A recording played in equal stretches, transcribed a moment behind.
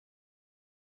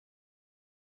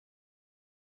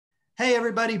Hey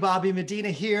everybody, Bobby Medina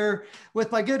here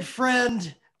with my good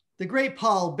friend, the great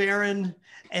Paul Barron,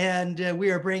 and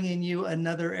we are bringing you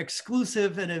another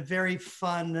exclusive and a very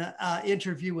fun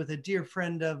interview with a dear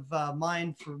friend of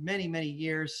mine for many, many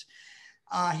years.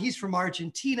 He's from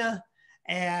Argentina,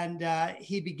 and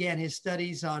he began his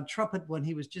studies on trumpet when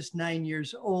he was just 9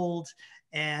 years old,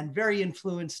 and very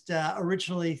influenced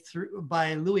originally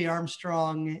by Louis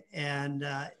Armstrong and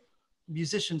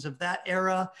musicians of that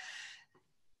era.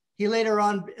 He later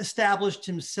on established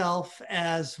himself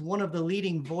as one of the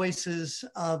leading voices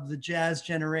of the jazz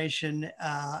generation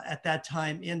at that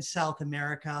time in South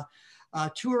America,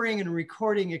 touring and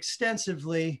recording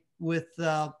extensively with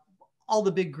all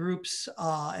the big groups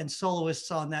and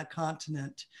soloists on that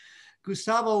continent.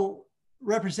 Gustavo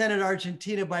represented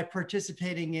Argentina by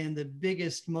participating in the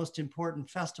biggest, most important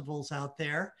festivals out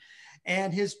there.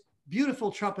 And his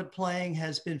beautiful trumpet playing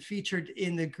has been featured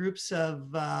in the groups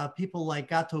of people like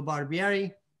Gato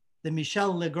Barbieri, the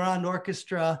Michelle LeGrand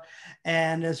Orchestra,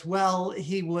 and as well,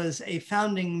 he was a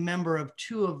founding member of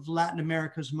two of Latin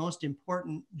America's most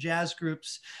important jazz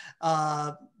groups,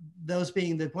 those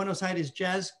being the Buenos Aires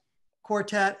Jazz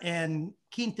Quartet and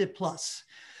Quinte Plus.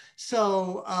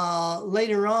 So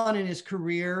later on in his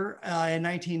career, in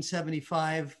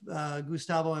 1975,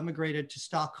 Gustavo emigrated to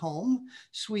Stockholm,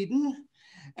 Sweden.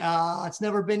 It's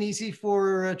never been easy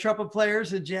for trumpet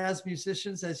players and jazz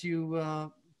musicians, as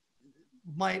you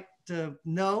might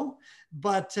know,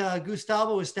 but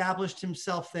Gustavo established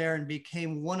himself there and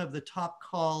became one of the top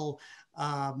call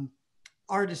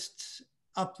artists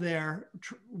up there,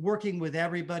 working with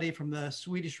everybody from the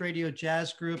Swedish Radio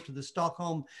Jazz Group to the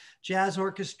Stockholm Jazz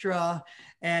Orchestra.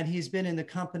 And he's been in the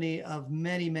company of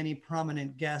many, many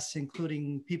prominent guests,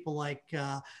 including people like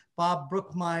Bob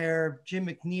Brookmeyer, Jim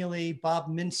McNeely, Bob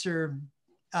Mincer.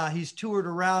 He's toured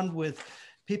around with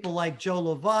people like Joe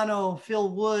Lovano,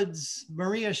 Phil Woods,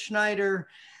 Maria Schneider,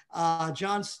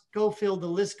 John Scofield, the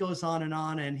list goes on,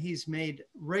 and he's made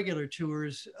regular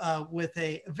tours with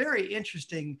a very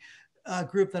interesting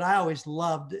group that I always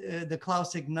loved, the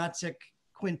Klaus Ignatzik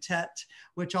Quintet,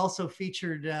 which also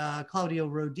featured Claudio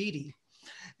Roditi.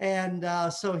 And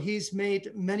so he's made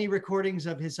many recordings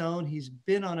of his own. He's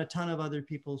been on a ton of other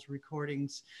people's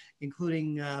recordings,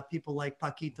 including people like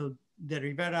Paquito de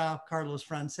Rivera, Carlos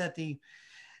Francetti.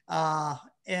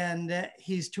 And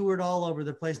he's toured all over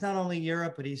the place, not only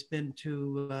Europe, but he's been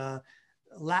to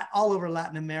all over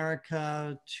Latin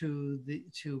America,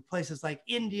 to places like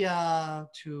India,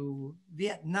 to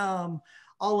Vietnam,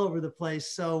 all over the place.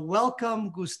 So welcome,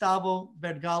 Gustavo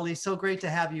Bergalli. So great to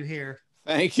have you here.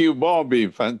 Thank you, Bobby.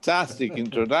 Fantastic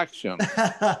introduction.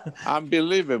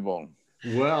 Unbelievable.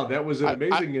 Wow, that was an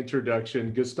amazing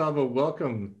introduction. Gustavo,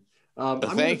 welcome.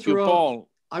 Thank you, Paul.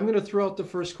 I'm going to throw out the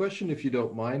first question, if you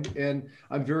don't mind. And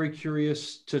I'm very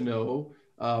curious to know,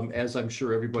 as I'm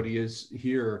sure everybody is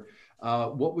here,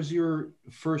 what was your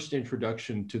first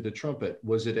introduction to the trumpet?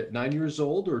 Was it at 9 years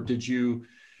old, or did you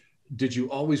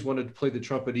always wanted to play the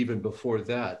trumpet even before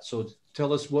that? So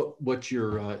tell us what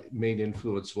your main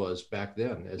influence was back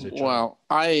then as a child. Well,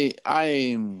 I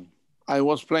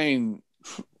was playing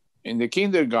in the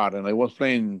kindergarten. I was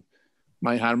playing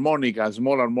my harmonica,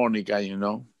 small harmonica, you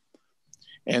know.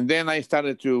 And then I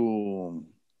started to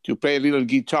play a little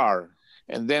guitar.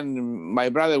 And then my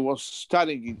brother was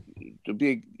studying to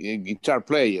be a guitar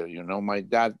player. You know, my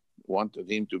dad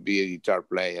wanted him to be a guitar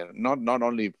player, not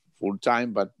only full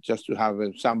time, but just to have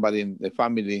somebody in the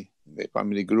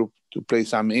family group to play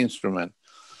some instrument.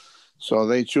 So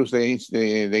they chose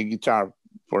the guitar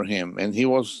for him, and he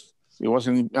was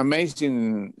an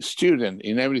amazing student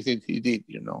in everything he did.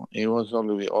 You know, he was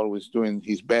always doing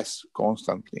his best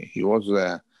constantly. He was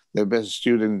the best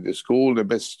student in the school, the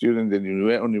best student in the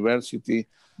university.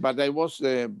 But I was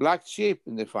the black sheep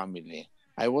in the family.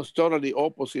 I was totally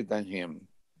opposite than him.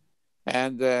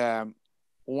 And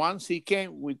once he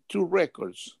came with two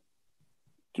records,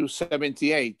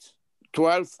 278,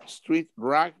 12th Street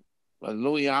Rag,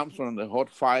 Louis Armstrong, the Hot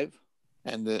Five,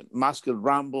 and the Masked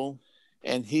Rumble.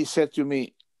 And he said to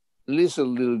me,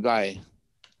 "Listen, little guy,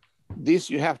 this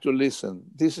you have to listen.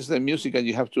 This is the music and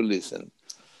you have to listen."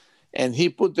 And he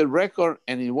put the record,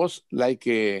 and it was like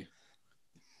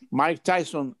Mike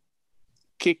Tyson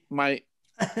kicked my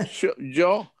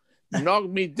jaw, knocked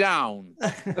me down.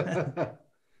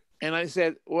 And I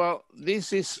said, well,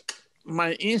 this is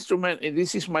my instrument, and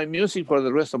this is my music for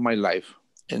the rest of my life.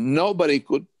 And nobody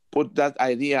could put that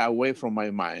idea away from my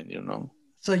mind, you know.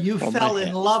 So you fell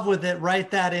in love with it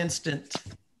right that instant.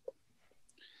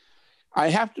 I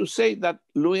have to say that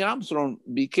Louis Armstrong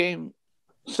became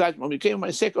my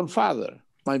second father.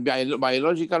 My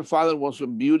biological father was a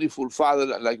beautiful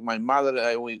father, like my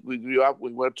mother. We grew up,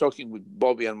 we were talking with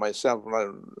Bobby and myself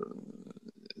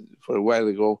for a while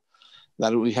ago,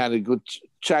 that we had a good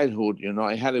childhood, you know.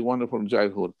 I had a wonderful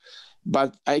childhood.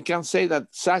 But I can say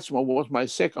that Satchmo was my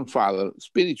second father,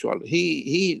 spiritual.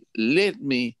 He led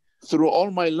me through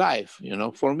all my life, you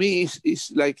know. For me,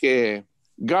 it's like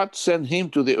God sent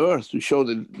him to the earth to show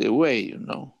the way, you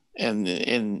know. And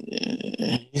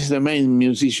he's the main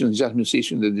musician, jazz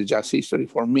musician in the jazz history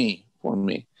for me.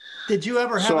 Did you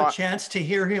ever have a chance to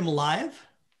hear him live?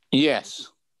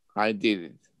 Yes, I did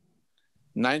it.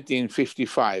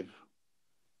 1955.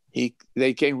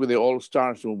 They came with the All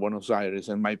Stars to Buenos Aires,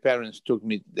 and my parents took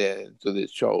me there to the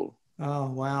show.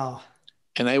 Oh, wow.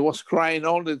 And I was crying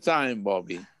all the time,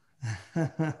 Bobby.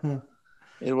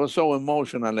 It was so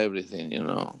emotional, everything, you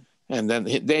know. And then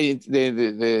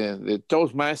the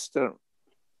Toastmaster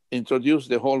introduced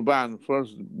the whole band.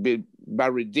 First,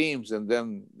 Barry Deems, and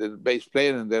then the bass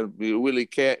player, and then Billy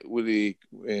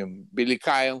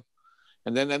Kyle,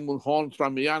 and then Edmund Horn,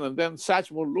 Tramian, and then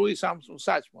Satchmo, Louis Armstrong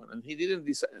Satchmo, and he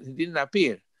didn't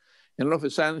appear. And all of a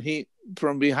sudden, he,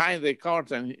 from behind the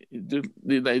curtain, he did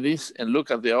like this and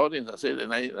look at the audience. I said,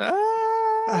 and I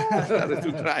started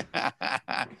to cry.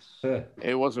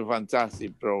 It was a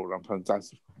fantastic program,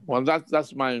 fantastic. Well,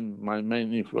 that's my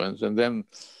main influence. And then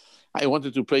I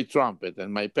wanted to play trumpet,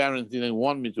 and my parents didn't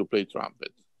want me to play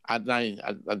trumpet at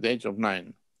the age of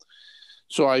 9.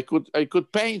 So I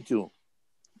could paint too,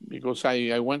 because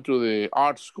I went to the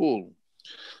art school.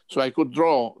 So I could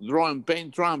draw and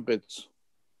paint trumpets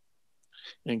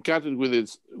and cut it with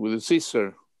a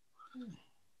scissor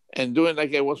and do it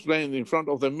like I was playing in front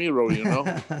of the mirror, you know.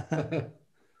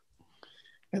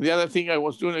 And the other thing I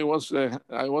was doing was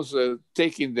I was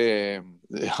taking the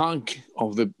hunk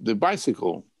of the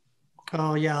bicycle.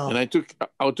 Oh yeah. And I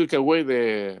took away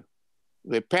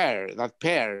the pair.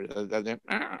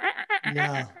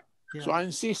 Yeah. So I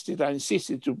insisted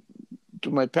to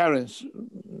my parents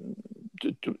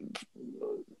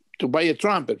to buy a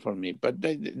trumpet for me, but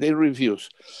they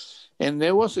refused. And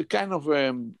there was a kind of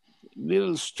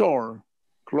little store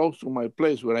close to my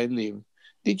place where I live.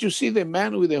 Did you see The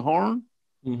Man with the Horn?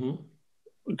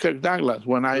 Mm-hmm. Kirk Douglas.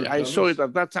 When I saw it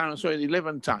at that time, I saw it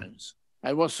 11 times.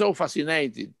 I was so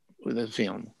fascinated with the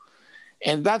film.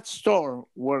 And that store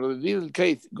where the little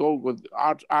kids go with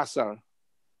Art Asar,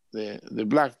 the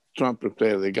black trumpet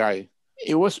player, the guy,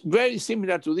 it was very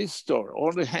similar to this store.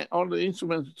 All the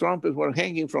instruments, trumpets were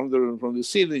hanging from the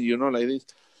ceiling, you know, like this.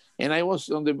 And I was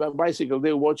on the bicycle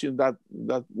there watching that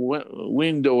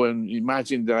window and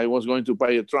imagined that I was going to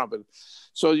buy a trumpet.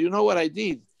 So you know what I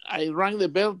did? I rang the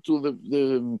bell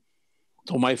to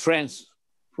my friends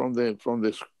from the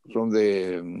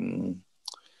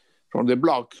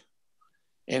block,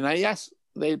 and I asked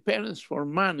their parents for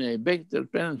money. I begged their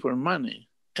parents for money,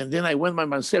 and then I went by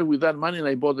myself with that money and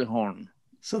I bought the horn.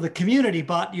 So the community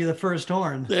bought you the first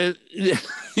horn. The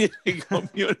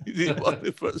community bought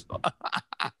the first horn.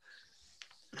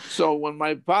 So when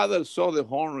my father saw the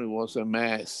horn, it was a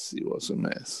mess. It was a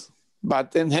mess.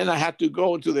 But then I had to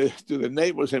go to the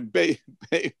neighbors and pay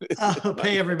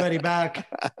everybody back.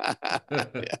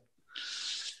 Yeah.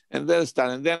 And then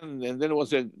it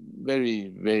was a very,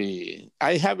 very.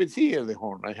 I have it here, the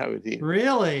horn. I have it here.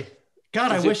 Really?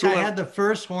 God, I wish I had the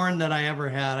first horn that I ever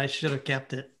had. I should have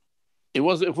kept it. It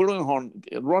was a flugelhorn,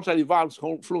 rotary valves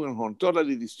flugelhorn,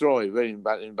 totally destroyed, very in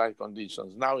bad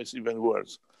conditions. Now it's even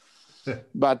worse.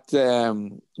 But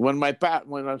when my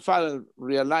father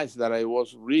realized that I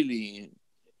was really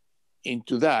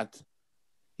into that,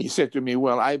 he said to me,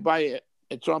 well, I buy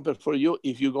a trumpet for you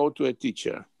if you go to a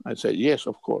teacher. I said, yes,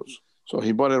 of course. So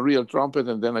he bought a real trumpet,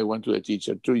 and then I went to a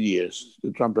teacher, 2 years,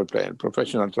 the trumpet player,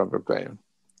 professional trumpet player.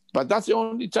 But that's the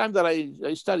only time that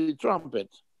I studied trumpet.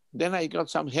 Then I got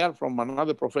some help from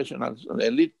another professional, a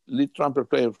lead trumpet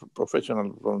player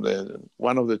professional from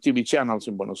one of the TV channels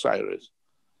in Buenos Aires.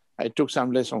 I took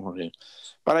some lessons from him.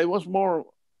 But I was more,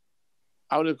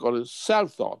 how do you call it,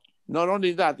 self-taught. Not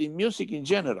only that, in music in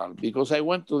general, because I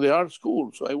went to the art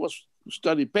school, so I was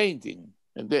studying painting.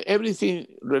 And everything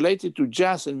related to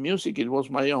jazz and music, it was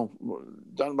my own,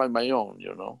 done by my own,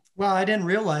 you know. Well, I didn't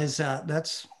realize that.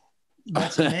 That's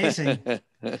amazing.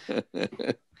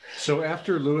 So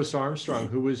after Louis Armstrong,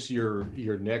 who was your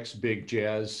next big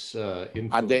jazz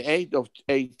influence? At the age of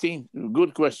 18,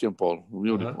 good question, Paul,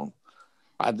 beautiful. Uh-huh.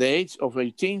 At the age of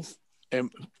 18, a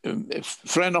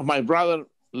friend of my brother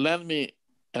lent me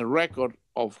a record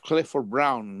of Clifford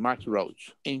Brown and Max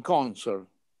Roach in concert.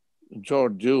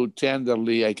 George Jude,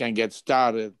 Tenderly, I Can Get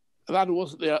Started. That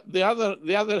was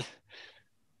the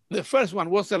first one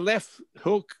was a left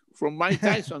hook from Mike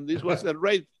Tyson. This was the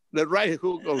right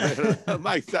hook of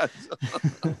Mike Tyson.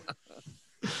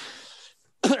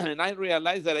 And I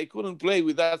realized that I couldn't play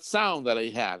with that sound that I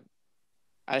had.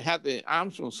 I had the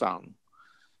Armstrong sound.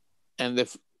 And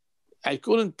I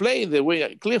couldn't play the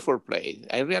way Clifford played.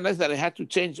 I realized that I had to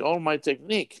change all my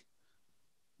technique,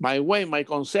 my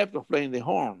concept of playing the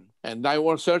horn. And I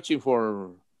was searching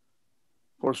for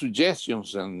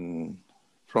suggestions and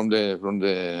from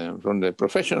the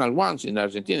professional ones in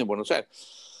Argentina, Buenos Aires.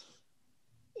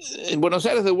 In Buenos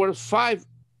Aires, there were 5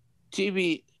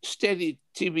 steady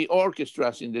TV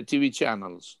orchestras in the TV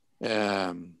channels.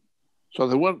 So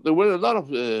there were a lot of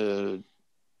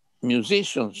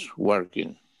musicians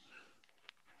working,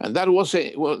 and that was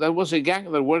a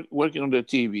gang that working on the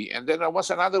TV. And then there was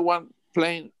another one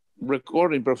playing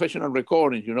professional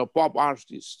recordings, pop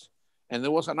artists. And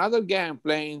there was another gang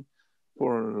playing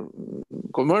for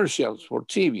commercials for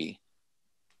TV.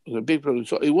 The big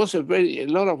producer. It was a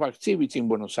lot of activity in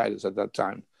Buenos Aires at that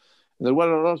time. There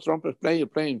were a lot of trumpet players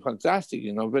playing fantastic,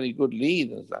 very good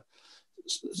lead and stuff.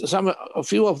 A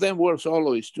few of them were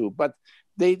soloists too, but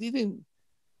they didn't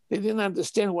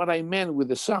understand what I meant with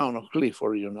the sound of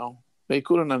Clifford. They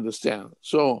couldn't understand.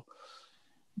 So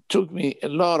it took me a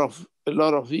lot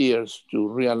of years to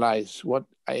realize what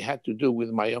I had to do with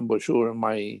my embouchure and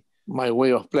my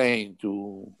way of playing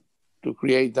to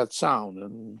create that sound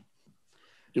and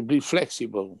to be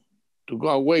flexible, to go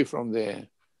away from that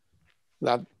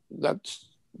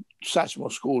Satchmo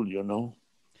school,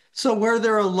 So were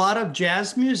there a lot of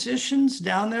jazz musicians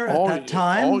down there at that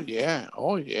time?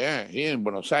 Oh yeah. Here in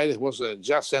Buenos Aires was a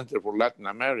jazz center for Latin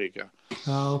America.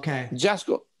 Oh, okay.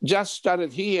 Jazz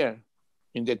started here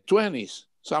in the 1920s.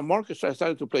 Some orchestras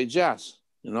started to play jazz,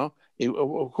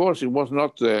 Of course, it was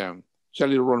not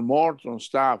Charlie Roll Morton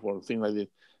stuff or things like that,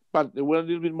 but they were a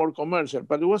little bit more commercial.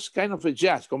 But it was kind of a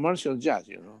commercial jazz,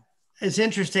 It's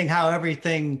interesting how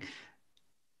everything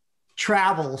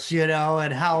travels,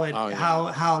 and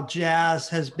how jazz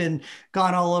has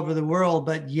gone all over the world,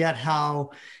 but yet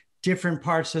how different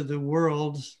parts of the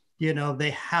world,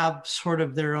 they have sort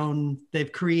of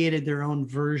they've created their own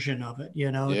version of it.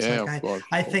 It's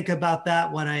I think about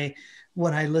that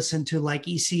when I listen to like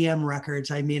ECM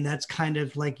records. I mean, that's kind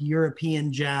of like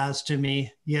European jazz to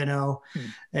me,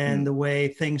 and the way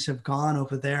things have gone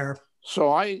over there.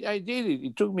 So I did it.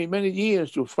 It took me many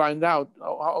years to find out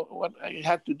what I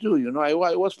had to do. I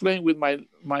was playing with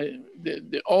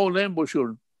the old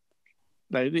embouchure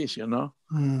like this,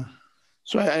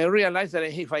 So I realized that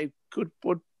if I could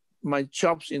put my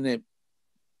chops in a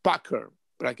pucker,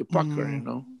 like a pucker,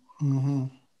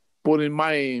 putting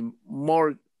my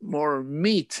more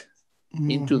meat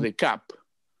into the cup,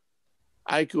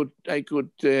 I could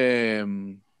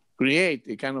create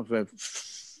a kind of a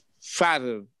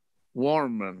fatter,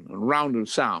 warmer and rounder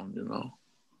sound,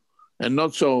 and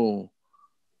not so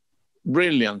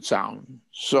brilliant sound.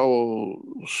 So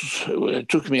it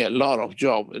took me a lot of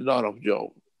job.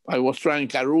 I was trying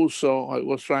Caruso, I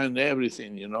was trying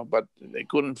everything, but I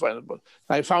couldn't find it. But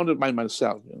I found it by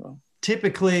myself,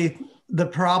 Typically, the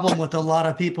problem with a lot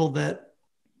of people that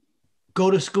go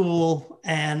to school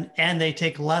and they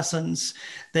take lessons,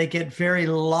 they get very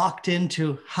locked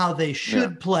into how they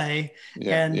should play,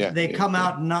 and they come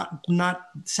out not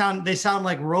sound. They sound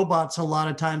like robots a lot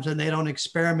of times, and they don't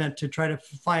experiment to try to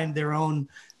find their own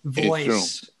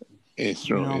voice. It's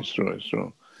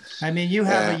true. I mean, you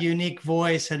have a unique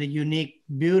voice and a unique,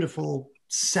 beautiful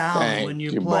sound when you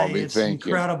play. Bobby. It's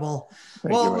incredible.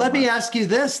 Well, let me ask you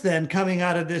this then, coming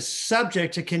out of this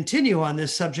subject, to continue on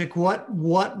this subject, what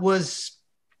was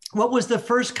the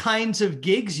first kinds of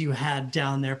gigs you had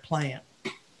down there playing?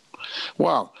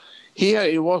 Well, here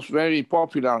it was very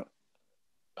popular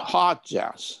hot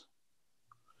jazz.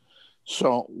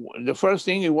 So the first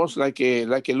thing, it was like a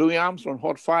Louis Armstrong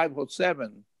Hot 5, Hot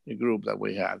 7, the group that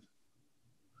we had.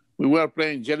 We were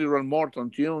playing Jelly Roll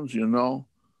Morton tunes, and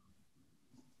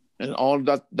all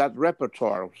that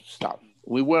repertoire of stuff.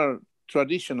 We were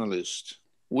traditionalists.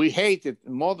 We hated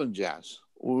modern jazz.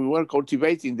 We were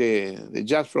cultivating the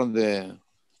jazz from the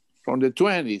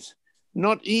 20s.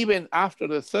 Not even after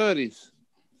the 30s.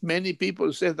 Many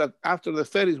people said that after the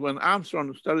 30s, when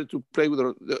Armstrong started to play with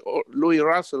the Louis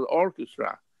Russell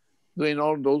Orchestra, doing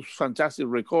all those fantastic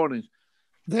recordings,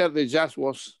 there the jazz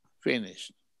was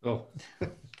finished. Oh.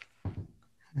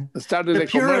 Started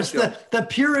the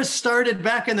purists started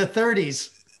back in the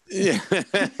 30s. Yeah.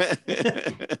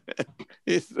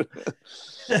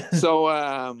 So,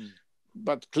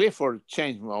 but Clifford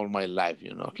changed all my life,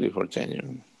 Clifford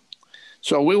changed.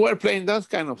 So we were playing those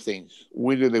kind of things.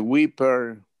 We did the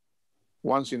Weeper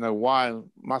once in a while,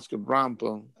 Musket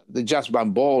Rample. the Jazz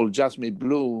Band Ball, Jazz Me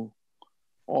Blue,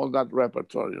 all that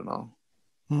repertoire, you know.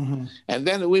 Mm-hmm. And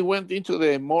then we went into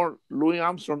the more Louis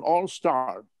Armstrong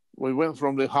All-Star. We went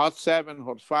from the Hot 7,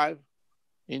 Hot 5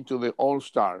 into the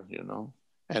All-Star, you know.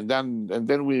 And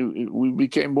then we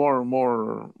became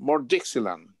more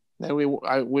Dixieland. Then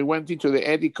we went into the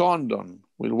Eddie Condon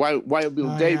with Wild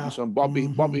Bill Davis and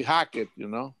Bobby Hackett, you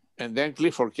know. And then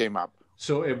Clifford came up.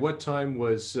 So at what time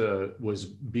was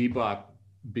bebop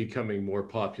becoming more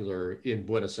popular in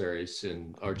Buenos Aires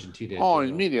in Argentina? Oh,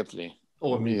 immediately.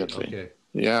 Oh, immediately. Okay.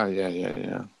 Yeah.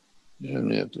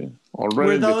 Immediately.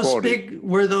 Already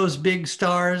were those big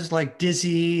stars like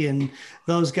Dizzy and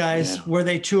those guys? Yeah. Were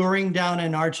they touring down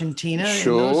in Argentina?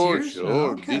 Sure. In those years? Oh,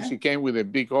 okay. Dizzy came with a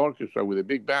big orchestra, with a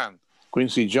big band.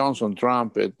 Quincy Jones on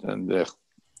trumpet, and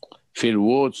Phil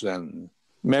Woods and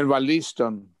Melba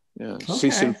Liston,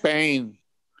 Cecil Payne,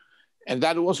 and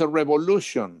that was a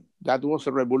revolution. That was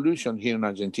a revolution here in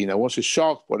Argentina. It was a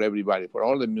shock for everybody, for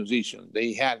all the musicians.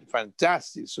 They had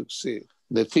fantastic success.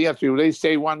 The theater, they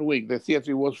stayed 1 week. The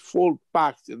theater was full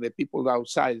packed, and the people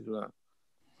outside.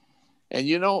 And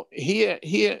you know, here,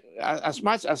 as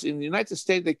much as in the United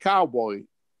States, the cowboy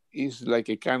is like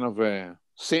a kind of a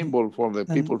symbol for the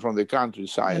people from the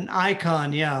countryside. An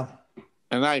icon, yeah.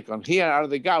 An icon. Here are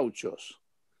the gauchos.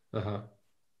 Uh-huh.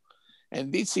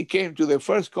 And Dizzy came to the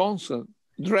first concert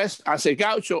dressed as a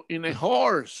gaucho in a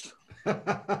horse. Of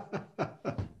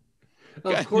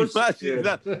course. Imagine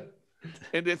that.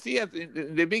 In the theater,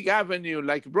 in the big avenue,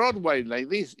 like Broadway, like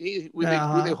this, with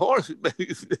a horse.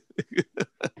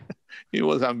 It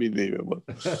was unbelievable.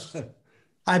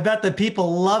 I bet the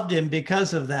people loved him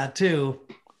because of that too.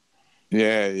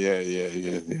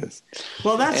 Yes.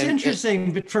 Well, that's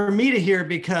interesting for me to hear,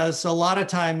 because a lot of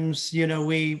times, you know,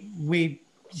 we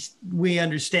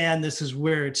understand this is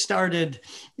where it started,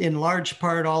 in large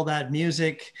part, all that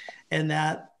music and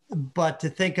that, but to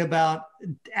think about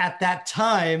at that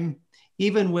time,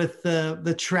 even with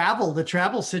the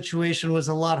travel situation was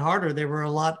a lot harder. There were a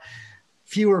lot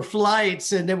fewer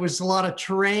flights, and there was a lot of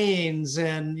trains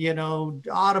and, you know,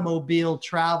 automobile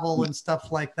travel and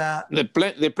stuff like that.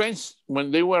 The planes,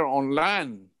 when they were on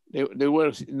land, they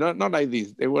were not like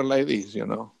this. They were like this, you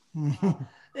know.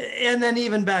 And then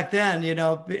even back then, you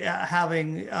know,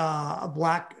 having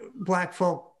black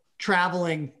folk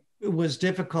traveling was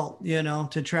difficult, you know,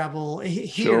 to travel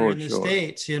here in the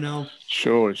States, you know.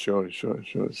 Sure.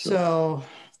 So,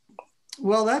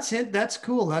 well, that's it. That's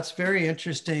cool. That's very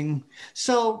interesting.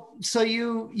 So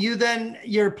you then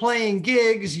you're playing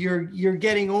gigs. You're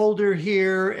getting older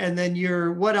here, and then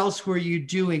what else were you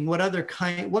doing?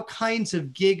 What kinds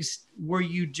of gigs were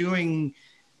you doing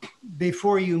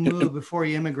before you moved, before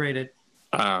you immigrated?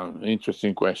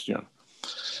 Interesting question.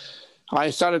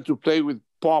 I started to play with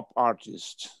pop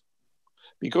artists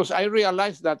because I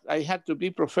realized that I had to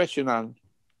be professional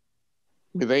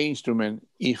with the instrument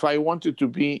if I wanted to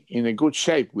be in a good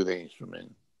shape with the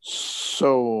instrument.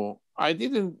 So I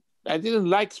didn't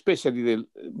like especially the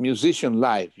musician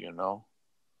life, you know.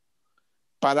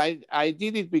 But I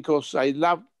did it because I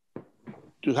love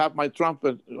to have our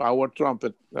trumpet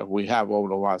that we have,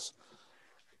 all of us,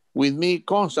 with me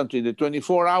constantly, the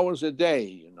 24 hours a day,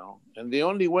 you know. And the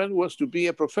only way was to be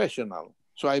a professional.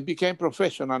 So I became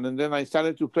professional, and then I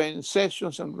started to play in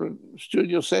sessions and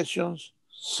studio sessions,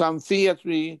 some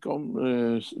theater,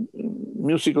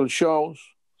 musical shows,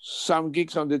 some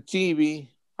gigs on the TV.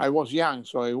 I was young,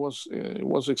 so it was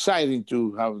exciting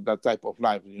to have that type of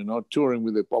life, you know, touring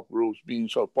with the pop groups, being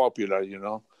so popular, you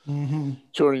know,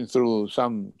 touring through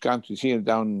some countries here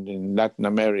down in Latin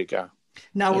America.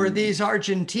 Now, were these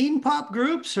Argentine pop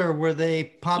groups, or were they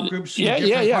pop groups?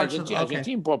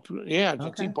 Argentine pop,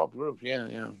 pop groups,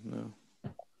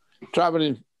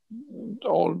 traveling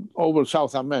all over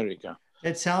South America.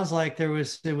 It sounds like it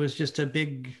was just a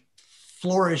big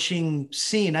flourishing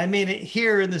scene. I mean,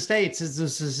 here in the States,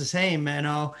 this is the same. You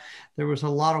know, there was a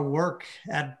lot of work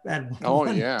at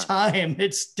one time.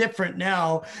 It's different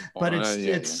now, but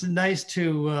it's nice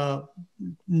to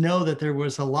know that there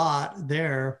was a lot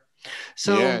there.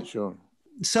 So,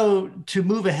 So to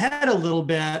move ahead a little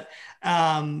bit,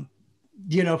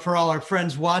 you know, for all our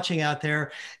friends watching out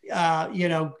there, you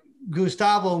know,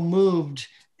 Gustavo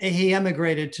he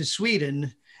emigrated to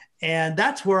Sweden, and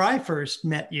that's where I first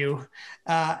met you.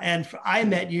 And I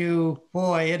met you,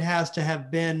 boy, it has to have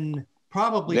been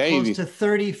probably close to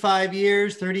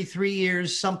 33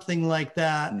 years, something like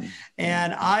that.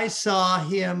 And I saw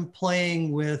him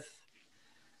playing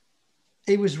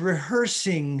he was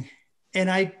rehearsing, and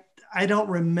I don't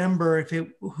remember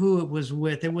who it was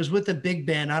with. It was with a big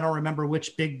band. I don't remember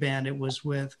which big band it was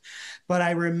with, but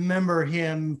I remember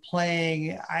him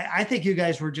playing. I think you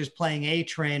guys were just playing A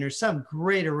Train or some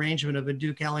great arrangement of a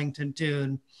Duke Ellington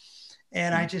tune.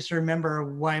 And I just remember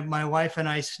why my wife and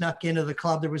I snuck into the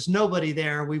club. There was nobody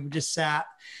there. We just sat,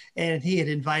 and he had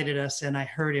invited us, and I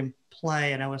heard him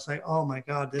play, and I was like, "Oh my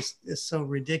God, this is so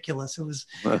ridiculous!" It was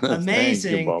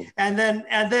amazing. You, and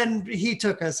then he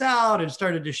took us out and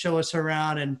started to show us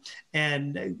around.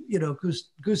 And you know,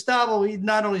 Gustavo, he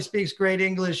not only speaks great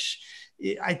English,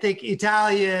 I think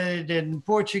Italian and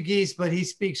Portuguese, but he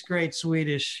speaks great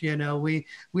Swedish. You know, we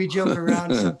joke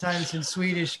around sometimes in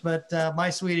Swedish, but my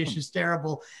Swedish is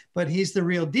terrible, but he's the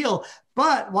real deal.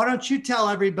 But why don't you tell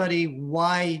everybody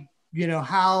why, you know,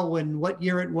 how and what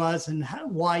year it was and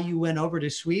why you went over to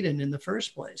Sweden in the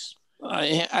first place?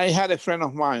 I had a friend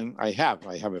of mine. I have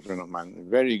a friend of mine, a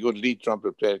very good lead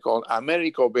trumpet player called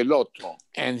Americo Bellotto.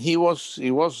 And he was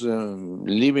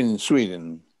living in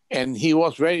Sweden. And he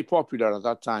was very popular at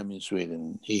that time in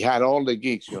Sweden. He had all the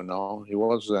gigs, you know. He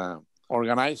was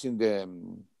organizing the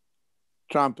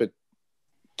trumpet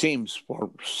teams for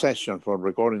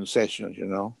recording sessions, you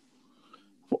know.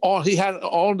 He had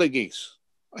all the gigs.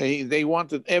 They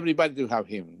wanted everybody to have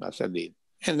him as a lead.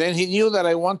 And then he knew that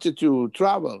I wanted to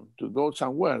travel, to go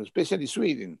somewhere, especially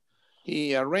Sweden.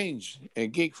 He arranged a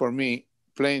gig for me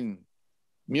playing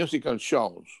musical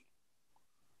shows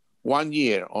 1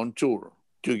 year on tour,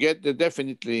 to get the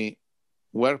definitely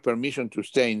work permission to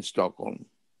stay in Stockholm.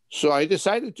 So I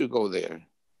decided to go there.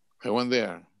 I went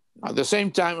there. At the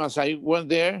same time as I went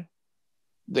there,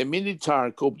 the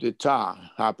military coup d'etat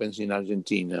happens in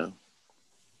Argentina.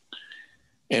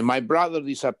 And my brother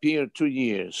disappeared 2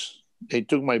 years. They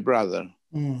took my brother.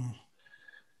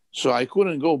 So I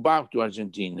couldn't go back to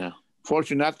Argentina.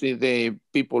 Fortunately, the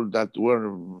people that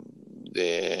were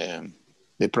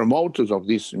the promoters of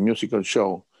this musical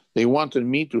show, they wanted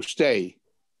me to stay.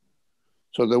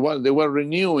 So they were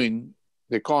renewing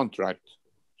the contract,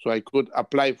 so I could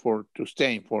apply to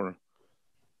stay for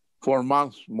 4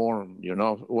 months more, you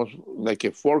know. It was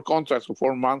like 4 contracts for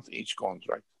 4 months each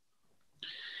contract.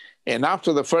 And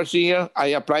after the first year, I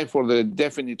applied for the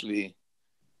definitely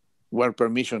work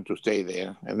permission to stay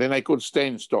there. And then I could stay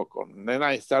in Stockholm. And then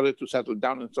I started to settle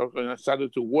down in Stockholm, and I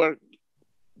started to work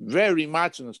very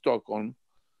much in Stockholm.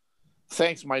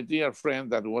 Thanks my dear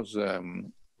friend that was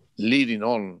leading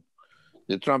all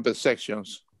the trumpet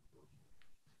sections.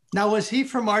 Now, was he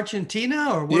from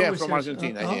Argentina or where was from his...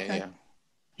 Argentina? Okay. Yeah.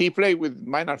 He played with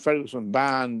Maynard Ferguson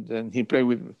band, and he played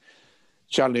with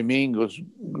Charlie Mingo's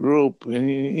group. And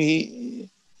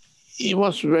he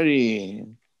was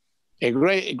a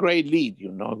great lead,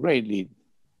 you know, a great lead.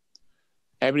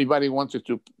 Everybody wanted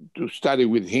to study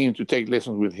with him, to take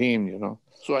lessons with him, you know.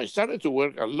 So I started to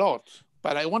work a lot.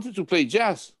 But I wanted to play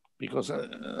jazz because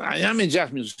I am a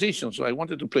jazz musician, so I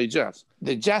wanted to play jazz.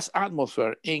 The jazz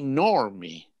atmosphere ignored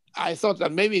me. I thought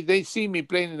that maybe they see me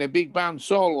playing in a big band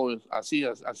solo, as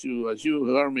you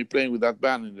heard me playing with that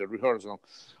band in the rehearsal.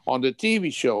 On the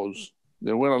TV shows,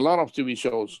 there were a lot of TV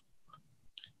shows.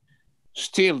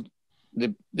 Still,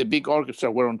 the big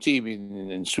orchestra were on TV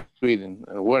in Sweden,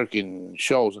 working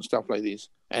shows and stuff like this.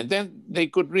 And then they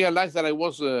could realize that I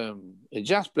was a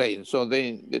jazz player. So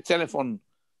the telephone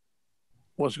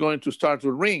was going to start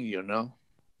to ring, you know.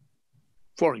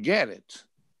 Forget it.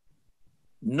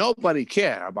 Nobody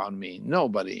cared about me,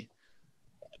 nobody.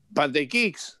 But the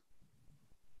gigs,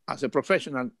 as a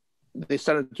professional, they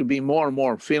started to be more and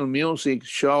more film music,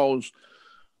 shows,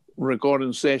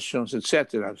 recording sessions,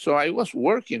 etc. So I was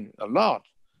working a lot.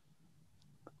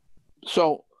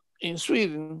 So in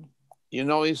Sweden, you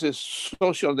know, it's a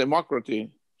social democrat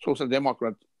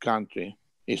country.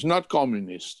 It's not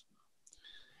communist.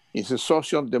 It's a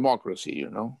social democracy, you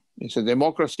know. It's a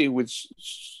democracy which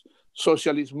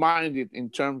socialist minded in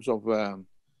terms of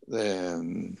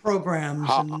the programs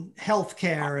and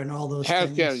healthcare and all those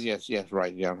things. Healthcare, yes,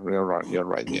 right. Yeah, you're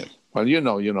right, yes. Well, you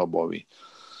know, Bobby.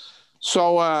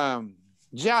 So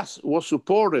jazz was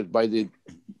supported by the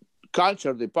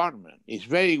culture department. It's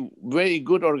very, very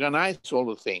good organized, all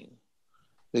the things.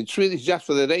 The Swedish Jazz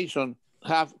Federation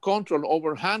have control over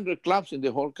 100 clubs in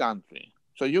the whole country.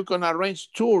 So you can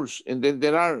arrange tours, and then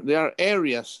there are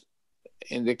areas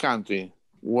in the country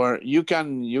where you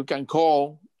can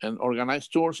call and organize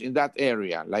tours in that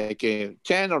area, like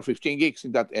 10 or 15 gigs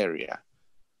in that area.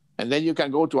 And then you can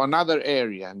go to another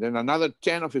area, and then another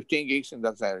 10 or 15 gigs in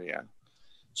that area.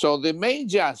 So the main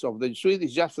jazz of the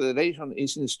Swedish Jazz Federation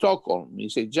is in Stockholm.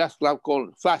 It's a jazz club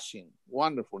called Fasching,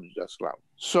 wonderful jazz club.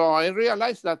 So I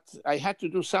realized that I had to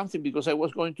do something because I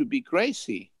was going to be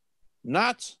crazy,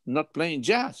 not playing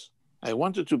jazz. I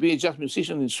wanted to be a jazz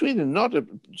musician in Sweden, not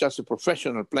just a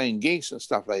professional playing gigs and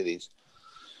stuff like this.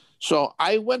 So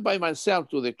I went by myself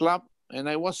to the club, and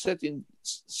I was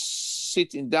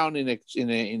sitting down in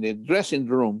a dressing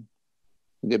room,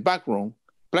 in the back room,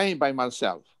 playing by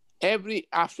myself every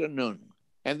afternoon.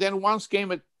 And then once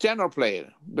came a tenor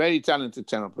player, very talented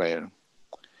tenor player.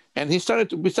 And we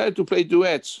started to play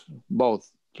duets,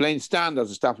 both playing standards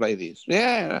and stuff like this.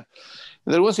 Yeah,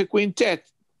 there was a quintet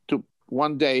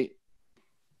one day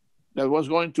that was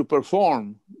going to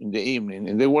perform in the evening,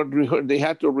 and they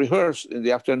had to rehearse in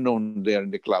the afternoon there in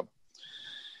the club.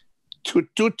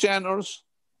 Two tenors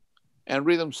and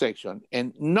rhythm section,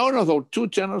 and none of those two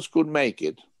tenors could make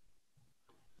it.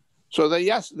 So they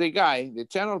asked the guy, the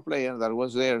tenor player that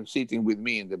was there sitting with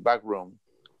me in the back room,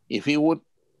 if he would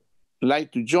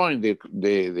like to join the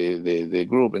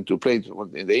group and to play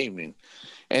in the evening.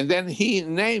 And then he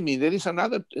named me. There's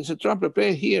a trumpet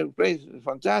player here, plays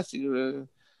fantastic. Do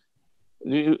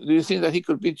you think that he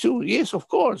could be too? Yes, of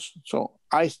course. So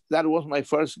that was my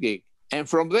first gig. And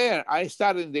from there, I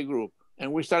started the group,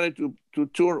 and we started to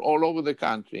tour all over the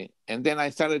country. And then I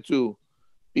started to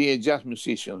be a jazz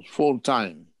musician full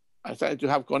time. I started to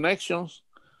have connections.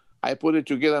 I put it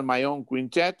together my own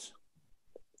quintet.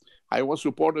 I was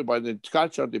supported by the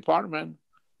culture department.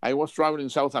 I was traveling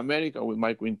South America with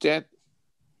my quintet,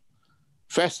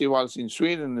 festivals in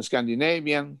Sweden and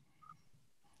Scandinavian.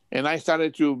 And I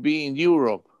started to be in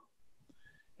Europe.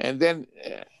 And then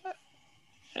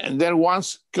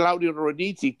once Claudio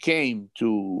Roditi came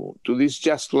to this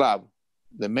jazz club,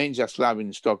 the main jazz club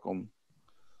in Stockholm,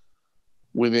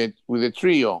 with a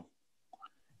trio.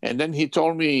 And then he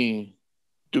told me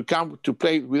to come to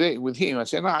play with him. I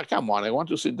said, no, come on, I want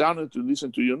to sit down and to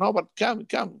listen to you. No, but come.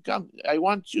 I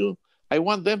want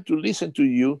them to listen to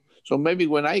you. So maybe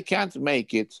when I can't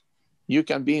make it, you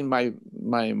can be in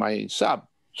my sub.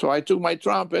 So I took my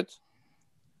trumpet,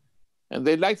 and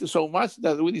they liked it so much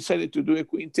that we decided to do a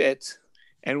quintet,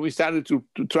 and we started to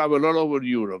travel all over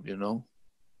Europe,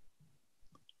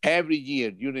 every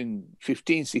year during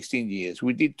 15, 16 years.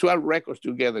 We did 12 records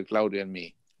together, Claudia and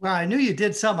me. Well, I knew you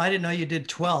did some. I didn't know you did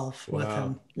 12 with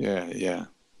him. Yeah,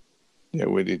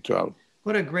 we did 12.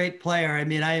 What a great player. I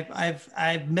mean, I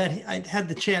had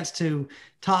the chance to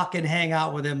talk and hang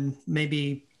out with him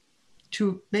maybe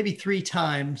 3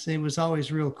 times. It was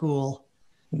always real cool.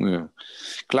 Yeah.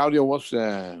 Claudio was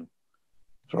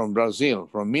from Brazil,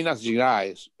 from Minas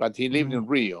Gerais, but he lived in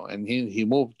Rio, and he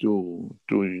moved to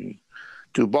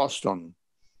Boston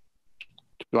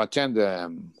to attend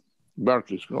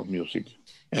Berklee School of Music.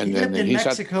 And he lived in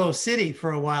Mexico City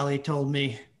for a while, he told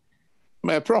me.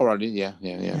 Probably, yeah,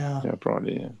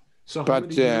 probably, yeah. So how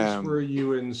many years were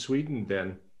you in Sweden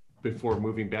then, before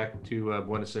moving back to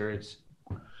Buenos Aires?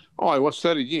 Oh, it was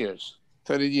 30 years.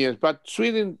 But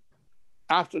Sweden,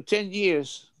 after 10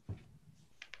 years,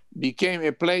 became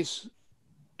a place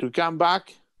to come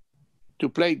back, to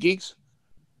play gigs,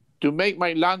 to make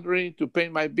my laundry, to pay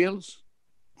my bills,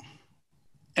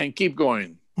 and keep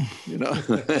going,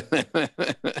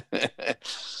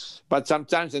 But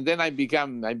sometimes, and then I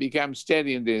became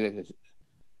steady in the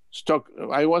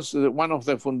I was one of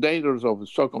the founders of the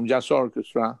Stockholm Jazz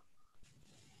Orchestra,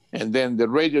 and then the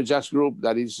radio jazz group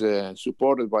that is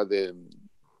supported by the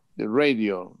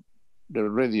radio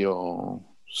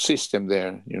system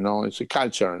there. It's a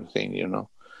culture thing.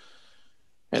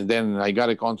 And then I got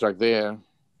a contract there,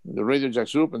 the radio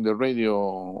jazz group and the radio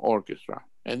orchestra.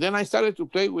 And then I started to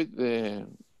play with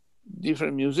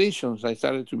different musicians. I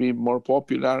started to be more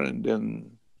popular, and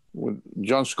then with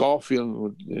John Scofield,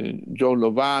 with Joe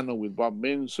Lovano, with Bob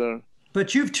Minzer.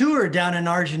 But you've toured down in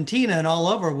Argentina and all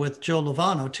over with Joe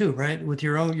Lovano too, right? With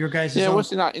your guys' own. Yeah, it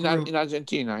was in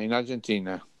Argentina. In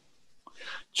Argentina,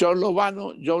 Joe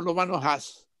Lovano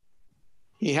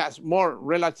has more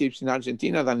relatives in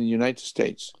Argentina than in the United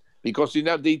States, because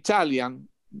the Italian,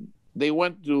 they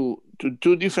went to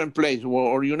 2 different places,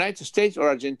 or United States or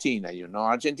Argentina.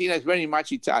 Argentina is very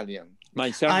much Italian.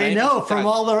 I know from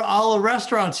all the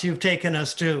restaurants you've taken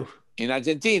us to. In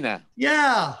Argentina.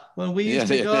 Yeah. When we used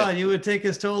to go, you would take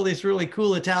us to all these really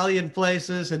cool Italian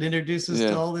places and introduce us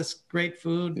to all this great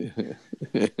food.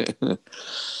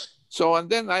 So, and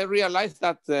then I realized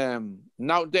that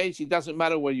nowadays it doesn't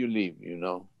matter where you live,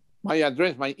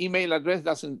 My email address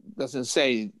doesn't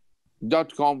say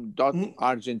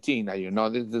 .com.Argentina,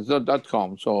 there's no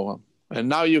 .com. So, and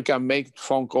now you can make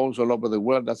phone calls all over the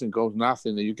world. Doesn't cost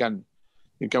nothing. You can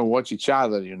watch each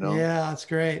other, Yeah, that's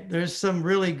great. There's some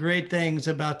really great things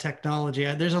about technology.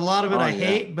 There's a lot of it I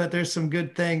hate, but there's some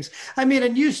good things. I mean,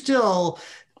 and you still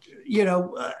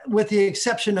with the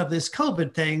exception of this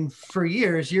COVID thing, for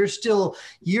years,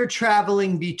 you're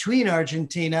traveling between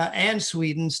Argentina and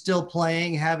Sweden, still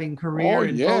playing, having career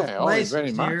in both places.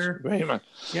 Very much.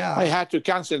 Yeah. I had to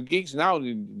cancel gigs now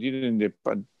during the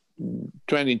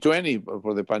 2020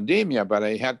 for the pandemic, but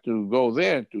I had to go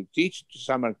there to teach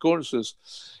summer courses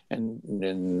and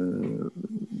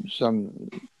some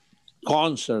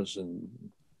concerts and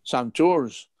some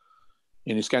tours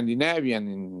in Scandinavia and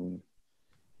in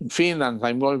Finland.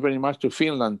 I'm going very much to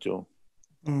Finland too.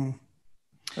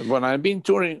 When I've been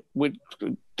touring with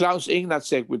Klaus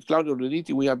Ignacek, with Claudio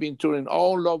Roditi, we have been touring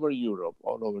all over Europe.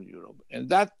 And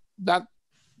that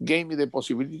gave me the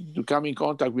possibility to come in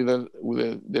contact with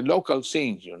the local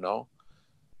scenes,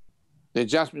 The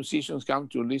jazz musicians come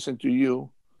to listen to you.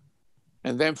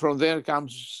 And then from there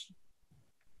comes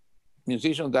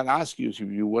musicians that ask you if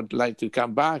you would like to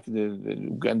come back,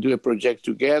 we can do a project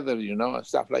together, and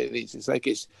stuff like this. It's like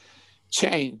a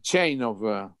chain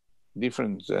of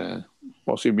different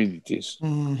possibilities.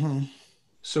 Mm-hmm.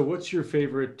 So what's your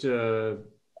favorite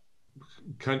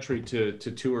country to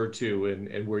tour to,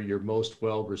 and where you're most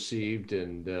well received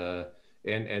and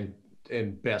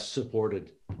best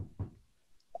supported?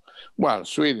 Well,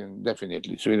 Sweden,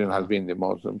 definitely. Sweden has been the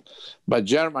most, but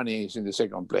Germany is in the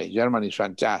second place. Germany is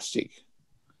fantastic.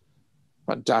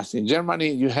 In Germany,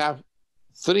 you have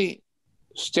 3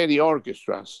 steady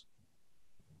orchestras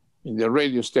in the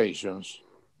radio stations.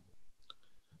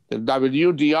 The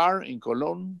WDR in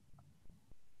Cologne,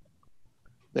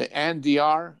 the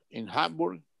NDR in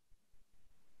Hamburg,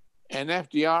 and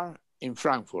FDR in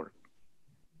Frankfurt.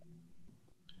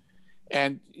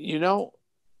 And,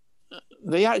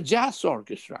 they are jazz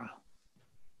orchestra.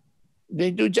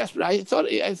 They do jazz. I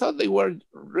thought they were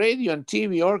radio and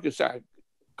TV orchestra,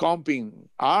 comping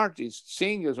artists,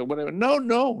 singers, or whatever.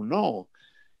 No.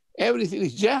 Everything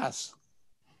is jazz.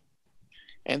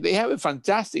 And they have a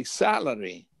fantastic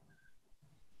salary,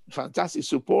 fantastic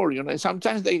support.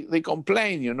 Sometimes they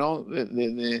complain.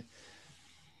 The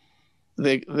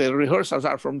rehearsals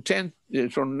are from 9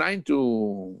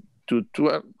 to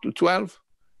 12,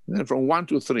 and then from 1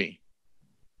 to 3.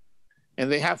 And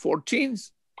they have 14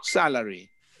 salary.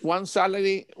 One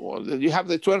salary, you have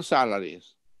the 12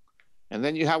 salaries. And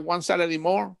then you have one salary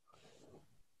more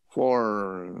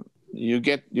for, you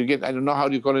get, I don't know how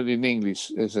you call it in English.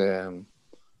 It's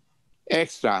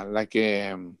extra, like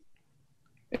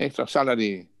extra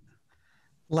salary.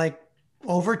 Like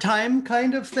overtime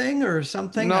kind of thing or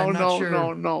something? No.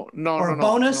 Or a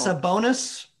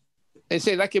bonus? It's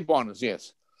like a bonus,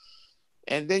 yes.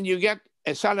 And then you get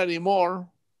a salary more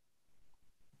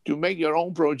to make your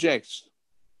own projects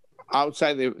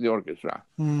outside the orchestra.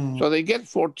 So they get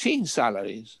 14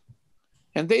 salaries,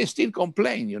 and they still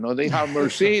complain. They have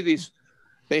Mercedes,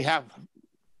 they have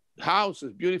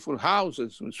houses, beautiful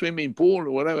houses, swimming pool or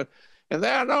whatever. And they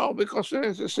are, no, because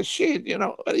it's a shit,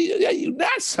 Yeah, you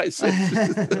nuts, I said.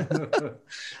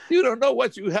 You don't know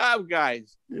what you have,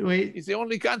 guys. It's the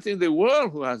only country in the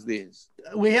world who has this.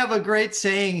 We have a great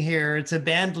saying here. It's a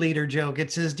band leader joke.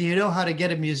 It says, do you know how to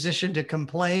get a musician to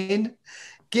complain?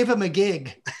 Give him a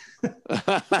gig.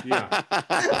 Yeah.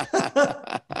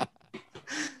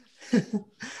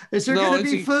 Is there going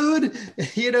to be food?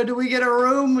 Do we get a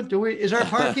room? Is our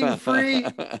parking free?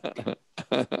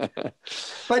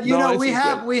 But we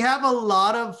have a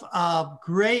lot of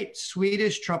great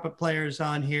Swedish trumpet players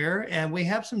on here, and we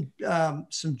have some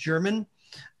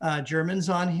Germans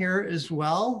on here as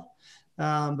well.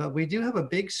 But we do have a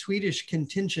big Swedish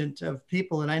contingent of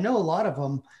people, and I know a lot of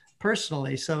them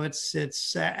personally. So it's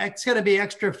going to be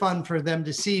extra fun for them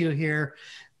to see you here,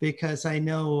 because I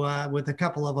know with a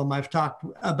couple of them, I've talked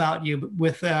about you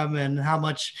with them and how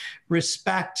much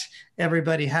respect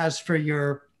everybody has for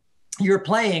your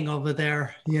playing over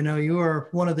there. You are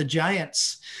one of the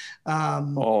giants.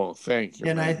 Thank you.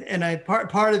 And I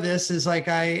part of this is like,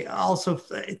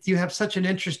 you have such an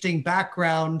interesting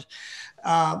background,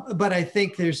 but I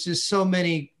think there's just so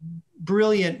many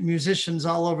brilliant musicians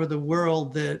all over the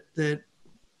world that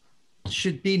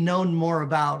should be known more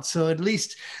about. So at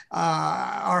least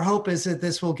our hope is that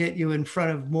this will get you in front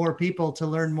of more people to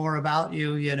learn more about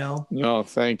you, No,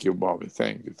 thank you, Bobby.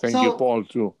 Thank you. Thank you, Paul,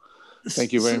 too.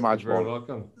 Thank you very much, Paul. You're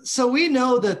welcome. So we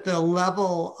know that the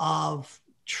level of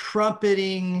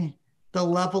trumpeting, the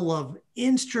level of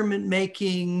instrument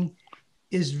making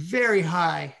is very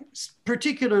high,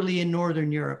 particularly in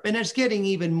Northern Europe. And it's getting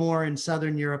even more in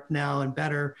Southern Europe now and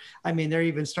better. I mean, they're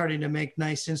even starting to make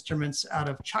nice instruments out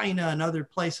of China and other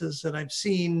places that I've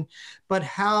seen. But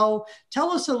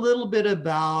tell us a little bit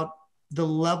about the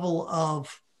level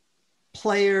of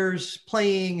players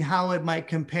playing, how it might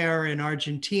compare in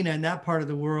Argentina and that part of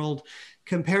the world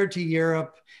compared to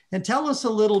Europe. And tell us a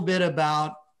little bit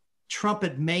about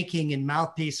trumpet making and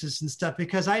mouthpieces and stuff,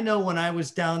 because I know when I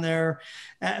was down there,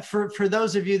 for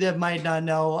those of you that might not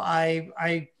know,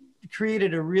 I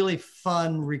created a really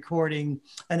fun recording,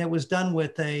 and it was done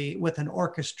with an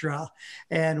orchestra,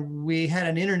 and we had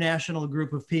an international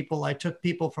group of people. I took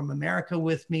people from America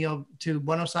with me to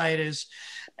Buenos Aires.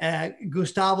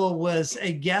 Gustavo was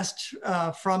a guest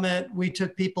from it. We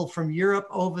took people from Europe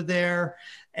over there,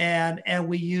 and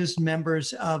we used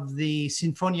members of the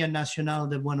Sinfonia Nacional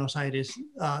de Buenos Aires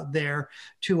there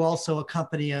to also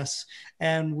accompany us.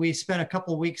 And we spent a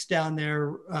couple of weeks down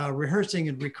there rehearsing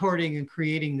and recording and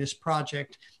creating this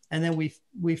project. And then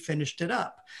we finished it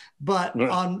up. But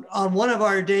on one of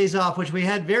our days off, which we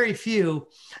had very few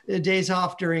days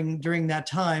off during that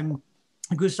time,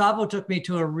 Gustavo took me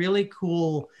to a really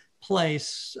cool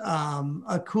place,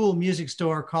 a cool music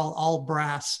store called All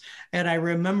Brass. And I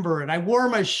remember it. I wore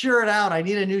my shirt out. I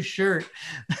need a new shirt.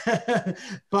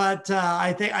 But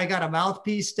I think I got a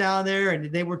mouthpiece down there,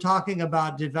 and they were talking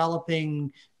about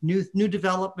developing new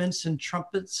developments in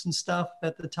trumpets and stuff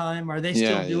at the time. Are they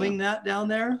still doing that down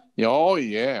there? Yeah, oh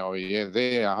yeah.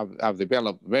 They have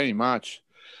developed very much.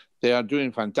 They are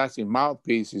doing fantastic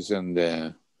mouthpieces, and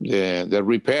the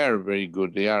repair very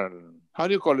good. They are, how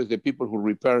do you call it? The people who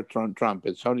repair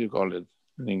trumpets. How do you call it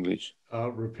in English?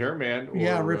 Repairman.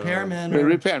 Repairman.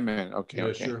 Repairman. Okay.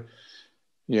 Yeah, sure.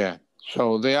 Yeah.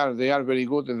 So they are very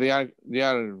good, and they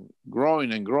are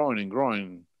growing and growing and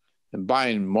growing, and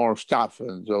buying more stuff.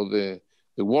 And so the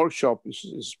workshop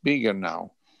is bigger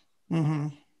now. Mm-hmm.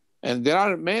 And there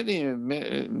are many,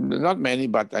 not many,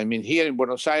 but I mean, here in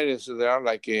Buenos Aires, there are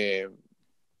like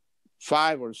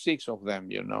 5 or 6 of them,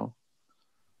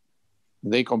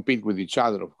 They compete with each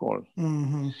other, of course.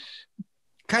 Mm-hmm.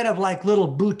 Kind of like little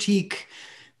boutique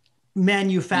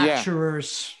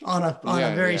manufacturers on a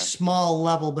very small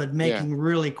level, but making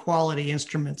really quality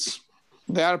instruments.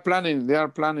 They are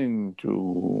planning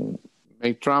to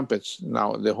make trumpets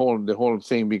now, the whole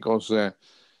thing, because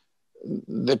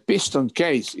the piston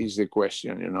case is the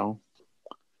question,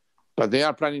 But they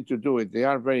are planning to do it. They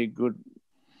are very good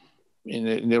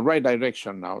in the right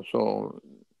direction now. So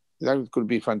that could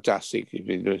be fantastic if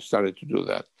they started to do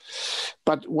that.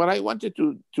 But what I wanted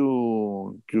to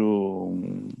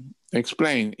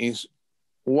explain is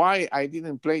why I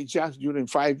didn't play jazz during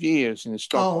 5 years in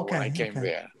Stockholm when I came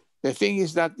there. The thing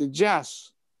is that the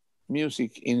jazz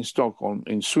music in Stockholm,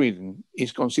 in Sweden,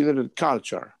 is considered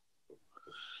culture.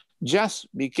 Jazz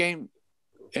became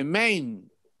a main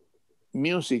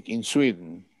music in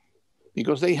Sweden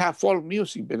because they have folk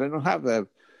music, but they don't have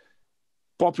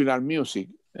popular music.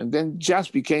 And then jazz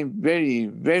became very,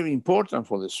 very important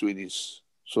for the Swedish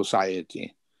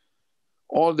society.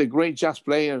 All the great jazz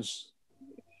players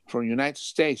from United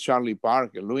States, Charlie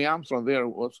Parker, Louis Armstrong there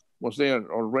was there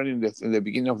already in the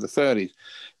beginning of the 30s,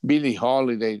 Billie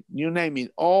Holiday, you name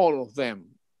it, all of them.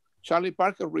 Charlie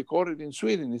Parker recorded in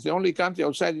Sweden. It's the only country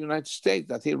outside the United States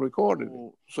that he recorded.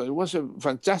 So it was a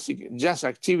fantastic jazz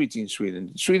activity in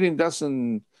Sweden. Sweden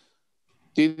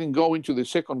didn't go into the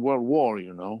Second World War,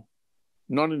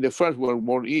 not in the First World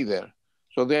War either.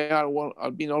 So they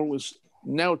have been always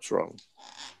neutral.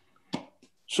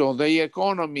 So the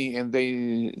economy and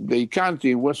the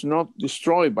country was not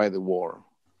destroyed by the war.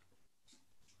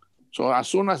 So as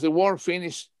soon as the war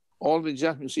finished, all the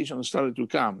jazz musicians started to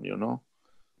come,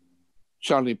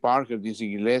 Charlie Parker,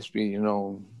 Dizzy Gillespie,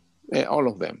 all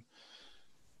of them.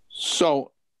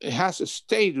 So it has a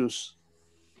status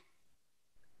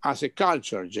as a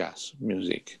culture, jazz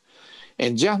music.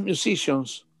 And jazz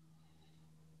musicians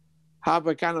have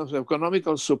a kind of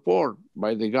economical support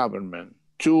by the government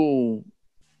to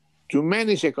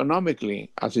manage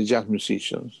economically as a jazz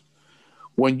musicians.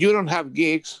 When you don't have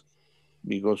gigs,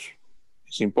 because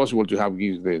it's impossible to have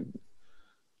gigs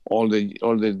all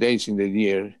the days in the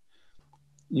year,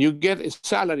 you get a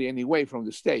salary anyway from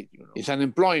the state. It's an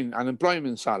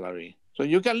unemployment salary. So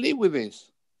you can live with this.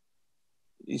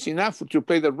 It's enough to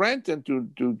pay the rent and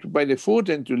to buy the food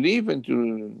and to live and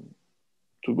to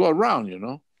go around,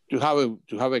 to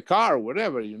have a car or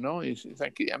whatever, It's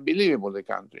like unbelievable, the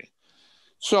country.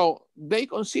 So they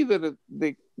consider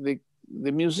the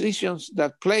musicians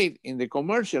that played in the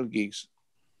commercial gigs,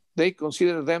 they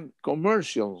consider them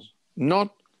commercials,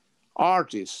 not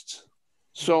artists.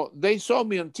 So they saw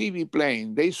me on TV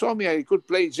playing. They saw me, I could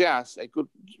play jazz, I could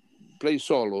play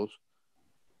solos,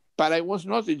 but I was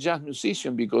not a jazz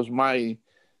musician because my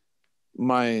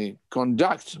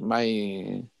conduct,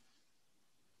 my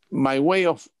way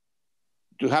of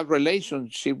to have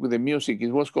relationship with the music,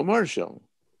 it was commercial.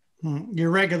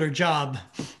 Your regular job.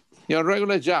 Your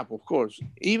regular job, of course.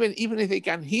 Even if they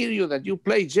can hear you that you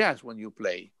play jazz when you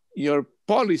play, your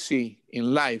policy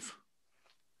in life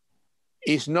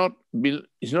is not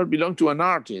belong to an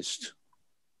artist,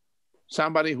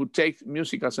 somebody who takes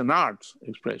music as an art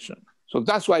expression. So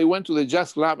that's why I went to the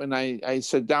jazz club and I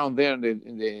sat down there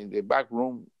in the back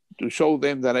room to show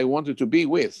them that I wanted to be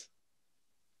with.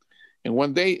 And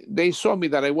when they saw me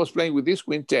that I was playing with this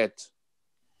quintet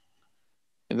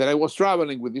and that I was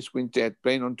traveling with this quintet,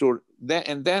 playing on tour,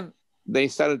 then they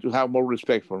started to have more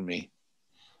respect for me.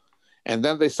 And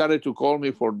then they started to call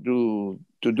me to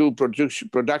do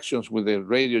productions with the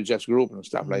Radio Jazz Group and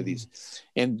stuff like this.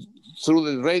 And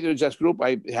through the Radio Jazz Group,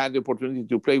 I had the opportunity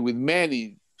to play with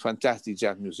many fantastic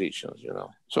jazz musicians, you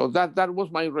know. So that was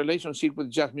my relationship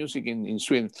with jazz music in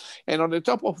Sweden. And on the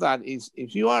top of that is,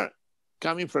 if you are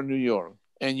coming from New York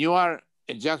and you are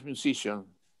a jazz musician,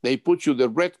 they put you the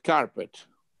red carpet.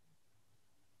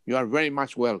 You are very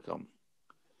much welcome.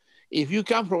 If you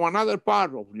come from another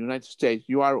part of the United States,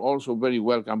 you are also very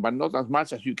welcome, but not as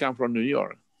much as you come from New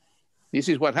York. This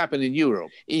is what happened in Europe.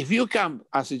 If you come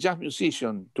as a jazz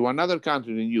musician to another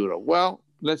country in Europe, well,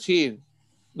 let's hear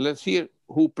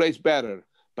who plays better.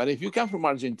 But if you come from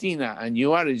Argentina and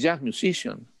you are a jazz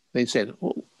musician, they said,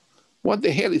 oh, what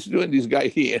the hell is doing this guy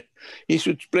here? He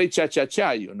should play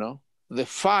cha-cha-cha, you know? The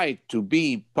fight to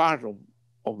be part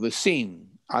of the scene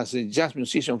as a jazz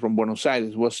musician from Buenos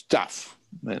Aires was tough.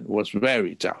 It was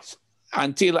very tough.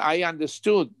 Until I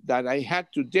understood that I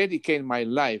had to dedicate my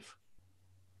life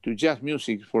to jazz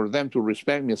music for them to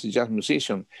respect me as a jazz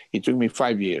musician, it took me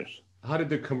 5 years. How did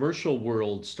the commercial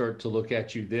world start to look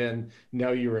at you then?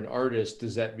 Now you're an artist.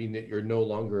 Does that mean that you're no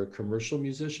longer a commercial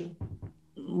musician?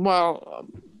 Well,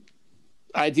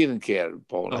 I didn't care,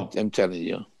 Paul. Oh. I'm telling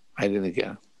you, I didn't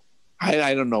care.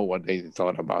 I don't know what they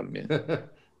thought about me.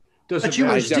 But you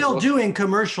were still doing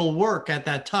commercial work at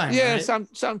that time, yeah, right?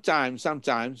 Sometimes.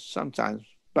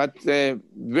 But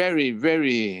very,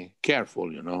 very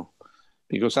careful, you know,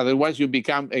 because otherwise you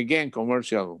become, again,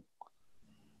 commercial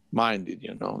minded,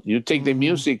 you know. You take the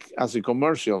music as a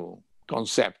commercial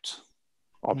concept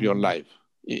of your life.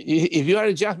 If you are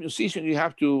a jazz musician, you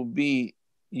have to be,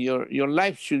 your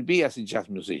life should be as a jazz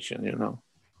musician, you know.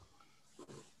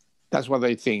 That's what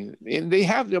I think. And they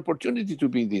have the opportunity to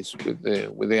be this with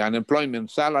the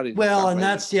unemployment salary. Well, and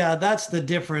that's the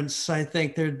difference. I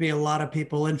think there'd be a lot of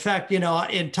people. In fact, you know,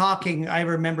 in talking, I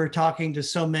remember talking to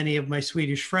so many of my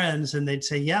Swedish friends, and they'd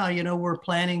say, yeah, you know, we're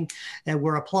planning and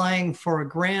we're applying for a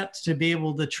grant to be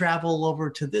able to travel over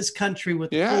to this country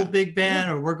with the full big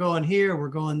band, or we're going here, we're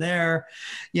going there.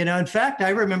 You know, in fact,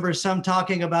 I remember some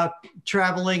talking about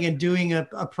traveling and doing a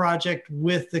project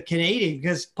with the Canadian,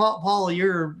 because Paul,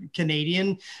 you're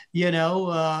Canadian, you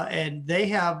know, and they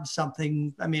have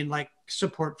something, I mean, like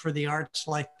support for the arts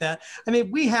like that. I mean,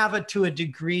 we have it to a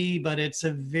degree, but it's a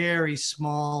very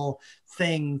small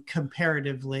thing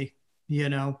comparatively, you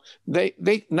know. They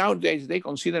nowadays, they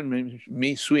consider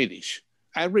me Swedish.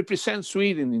 I represent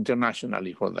Sweden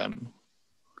internationally for them.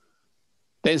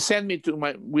 They send me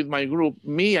with my group,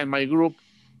 me and my group,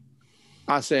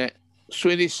 as a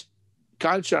Swedish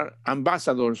culture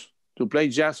ambassadors to play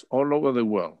jazz all over the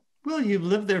world. Well, you've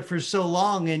lived there for so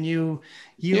long, and you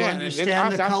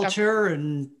understand the culture,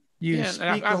 and you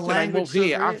speak the language.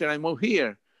 After I moved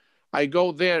here, I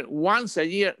go there once a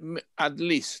year at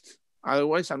least.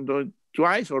 Otherwise, I'm doing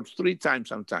twice or 3 times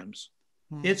sometimes.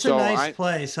 It's a nice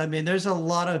place. I mean, there's a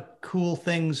lot of cool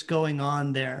things going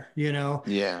on there, you know?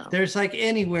 Yeah. There's like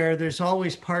anywhere, there's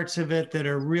always parts of it that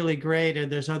are really great, and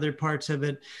there's other parts of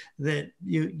it that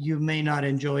you may not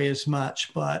enjoy as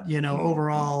much. But, you know,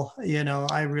 overall, you know,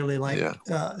 I really like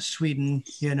Sweden.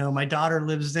 You know, my daughter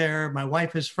lives there. My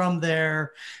wife is from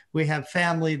there. We have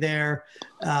family there.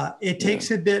 It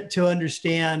takes a bit to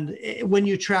understand when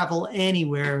you travel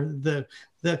anywhere,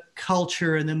 the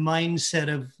culture and the mindset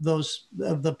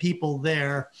of the people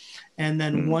there. And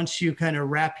then once you kind of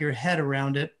wrap your head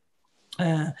around it,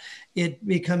 it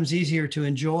becomes easier to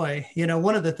enjoy. You know,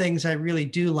 one of the things I really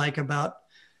do like about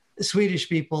Swedish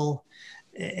people,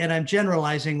 and I'm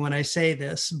generalizing when I say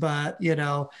this, but, you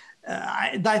know,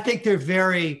 I think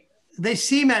they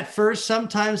seem at first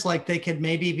sometimes like they could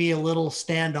maybe be a little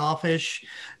standoffish,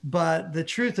 but the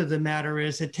truth of the matter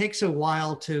is it takes a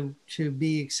while to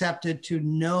be accepted, to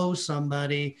know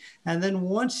somebody. And then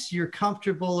once you're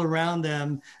comfortable around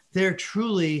them, they're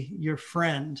truly your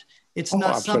friend. It's Oh,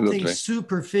 not something absolutely.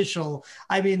 superficial.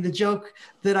 I mean, the joke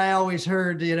that I always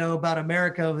heard, about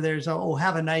America over there is, oh,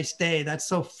 have a nice day. That's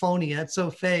so phony. That's so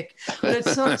fake. But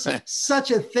it's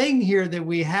such a thing here that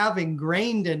we have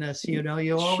ingrained in us, you always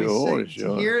Sure,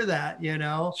 to hear that,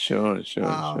 Sure.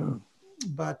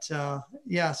 But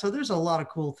yeah, so there's a lot of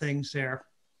cool things there.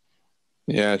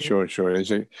 Yeah, sure.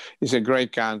 It's a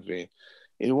great country.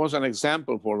 It was an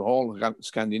example for the whole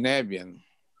Scandinavian,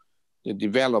 the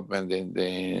development and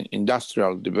the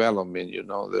industrial development.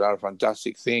 There are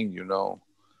fantastic things.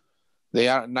 They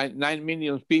are 9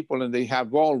 million people, and they have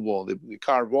Volvo, the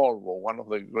car Volvo, one of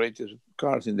the greatest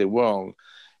cars in the world,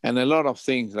 and a lot of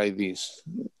things like this.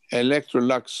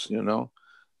 Electrolux,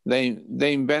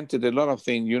 they invented a lot of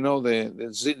things.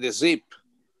 The zip.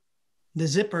 The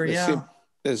zipper, yeah.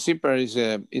 The zipper is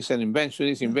an invention.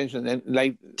 It's invention, and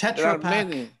like Tetra there are Pak.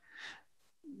 many.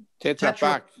 Tetra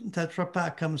Pak. Tetra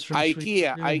Pak comes from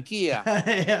IKEA.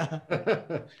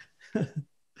 Yeah.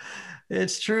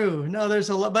 It's true. No, there's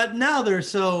a lot, but now they're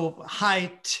so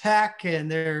high tech, and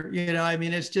they're,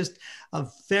 it's just a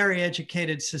very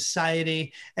educated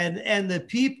society, and the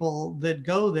people that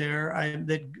go there,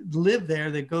 that live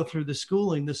there, that go through the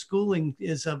schooling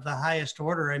is of the highest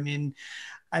order. I mean,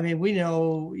 we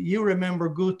know, you remember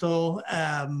Guto,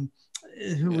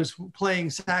 who was playing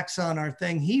sax on our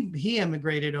thing. He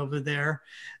immigrated over there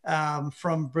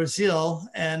from Brazil,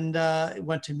 and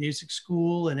went to music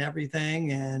school and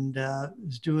everything, and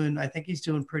I think he's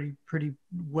doing pretty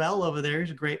well over there.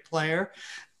 He's a great player,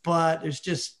 but it's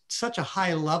just such a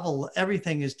high level.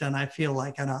 Everything is done, I feel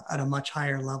like, at a much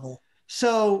higher level.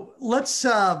 So let's,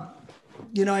 I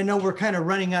know we're kind of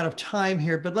running out of time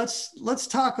here, but let's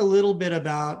talk a little bit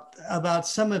about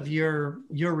some of your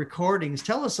recordings.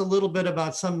 Tell us a little bit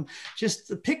about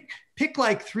just pick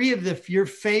like 3 of your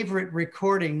favorite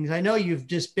recordings. I know you've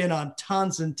just been on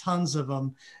tons and tons of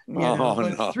them.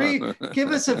 But 3,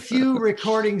 give us a few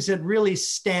recordings that really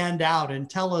stand out, and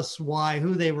tell us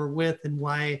who they were with, and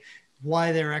why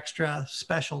they're extra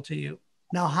special to you.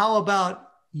 Now, how about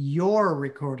your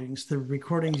recordings, the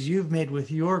recordings you've made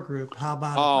with your group? How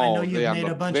about, I know you've made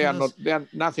a bunch of those. They are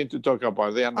nothing to talk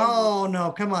about. They are not. Oh,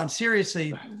 no, come on.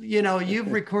 Seriously.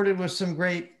 You've recorded with some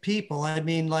great people. I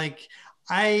mean, like,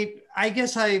 I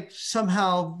guess I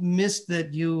somehow missed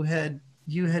that you had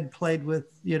played with,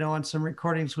 on some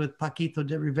recordings with Paquito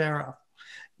de Rivera,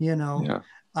 Yeah.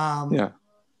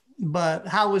 But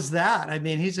how was that? I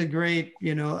mean, he's a great,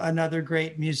 another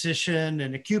great musician,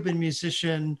 and a Cuban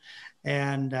musician.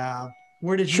 And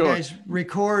where did you guys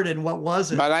record, and what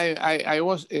was it? But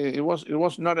it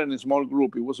was not in a small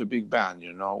group. It was a big band.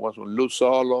 It was with Luz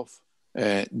Olof,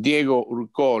 Diego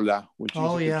Urcola, which is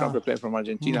a trumpet player from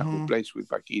Argentina, who plays with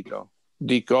Paquito.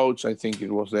 Dick Oates, I think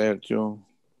it was there too.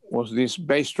 Was this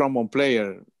bass trombone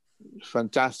player,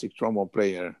 fantastic trombone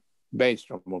player, bass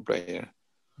trombone player.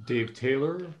 Dave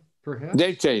Taylor, perhaps?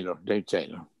 Dave Taylor.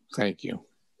 Thank you.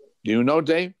 Do you know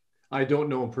Dave? I don't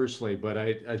know him personally, but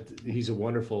he's a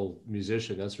wonderful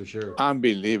musician, that's for sure.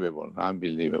 Unbelievable. I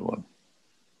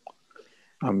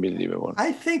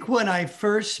think when I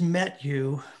first met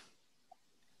you,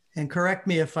 and correct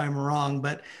me if I'm wrong,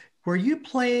 but were you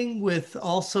playing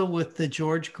also with the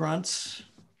George Grunts?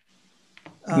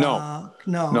 No,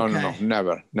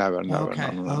 never.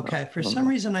 Okay. For some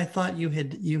reason, I thought you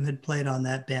had played on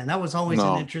that band. That was always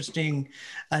an interesting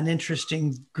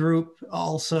group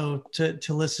also to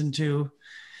listen to.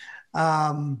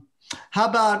 How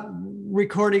about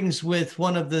recordings with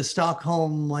one of the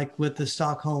Stockholm, like with the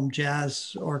Stockholm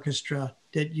Jazz Orchestra?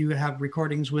 Did you have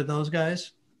recordings with those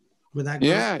guys? With that group?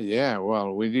 Yeah.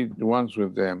 Well, we did once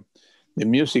with them. The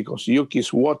music was Yuki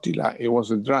Swatila. It was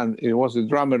the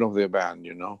drummer of the band,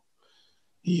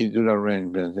 He did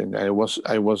arrangements, and I was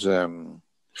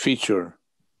featured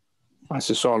as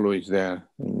a soloist there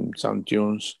in some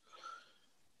tunes.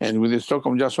 And with the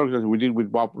Stockholm Jazz Orchestra, we did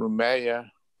with Bob Brookmeyer,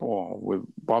 or with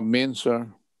Bob Minzer,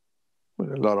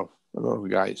 with a lot of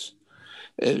guys,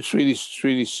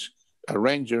 Swedish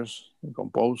arrangers and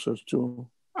composers too.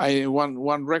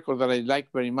 One record that I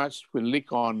like very much with Lee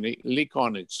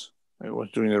Konitz. I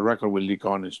was doing a record with Lee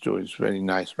Konitz too. It's a very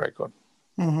nice record.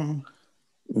 Mm-hmm.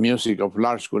 Music of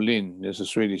Lars Gullin. There's a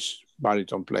Swedish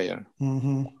baritone player.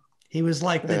 Mm-hmm. He was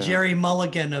like the Jerry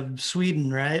Mulligan of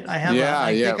Sweden, right?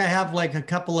 I think I have like a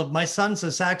couple of, my son's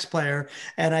a sax player,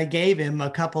 and I gave him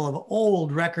a couple of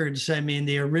old records. I mean,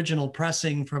 the original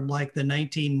pressing from like the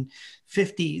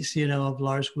 1950s, of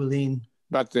Lars Gullin.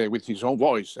 but with his own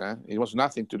voice. It was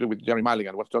nothing to do with Jerry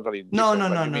Mulligan. It was totally no,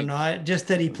 different. no. Just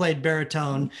that he played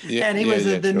baritone, Yeah, and he yeah, was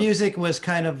yeah, the sure. music was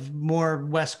kind of more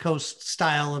West Coast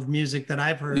style of music that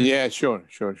I've heard. Yeah, sure.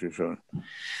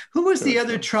 Who was the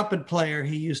other trumpet player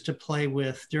he used to play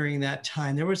with during that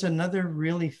time? There was another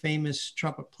really famous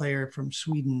trumpet player from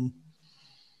Sweden.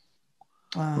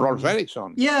 Rolf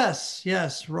Eriksson.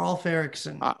 Yes, Rolf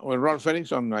Eriksson. With Rolf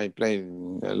Eriksson, I played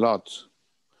a lot.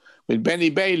 With Benny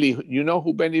Bailey, you know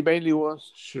who Benny Bailey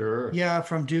was? Sure. Yeah,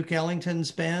 from Duke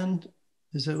Ellington's band.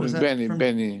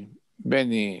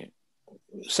 Benny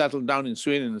settled down in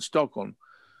Sweden, in Stockholm.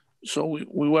 So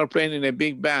we were playing in a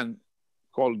big band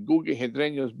called Gugi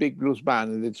Hedreño's Big Blues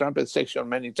Band. And the trumpet section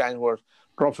many times was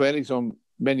Rolf Eriksson,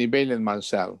 Benny Bailey, and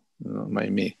myself.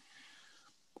 Me.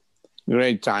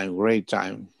 Great time.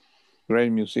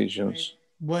 Great musicians.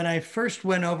 When I first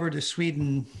went over to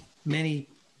Sweden many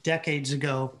decades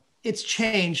ago, it's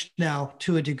changed now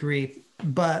to a degree,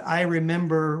 but I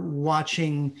remember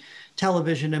watching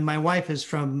television, and my wife is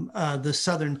from the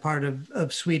southern part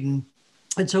of Sweden.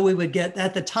 And so we would get,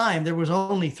 at the time, there was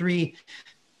only 3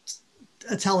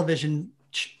 television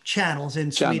channels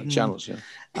in Sweden. Channels,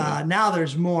 yeah. Now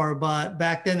there's more, but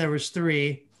back then there was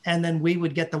 3. And then we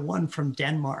would get the one from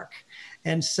Denmark.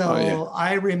 And so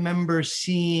I remember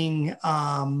seeing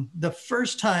the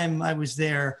first time I was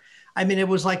there, I mean, it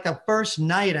was like the first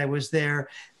night I was there.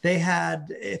 They had,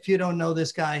 if you don't know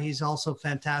this guy, he's also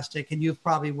fantastic, and you've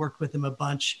probably worked with him a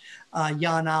bunch,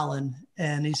 Jan Allen.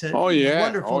 And he's a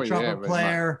wonderful trumpet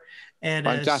player and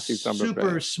fantastic, a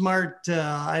super smart,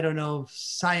 I don't know,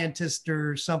 scientist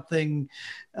or something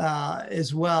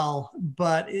as well.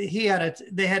 But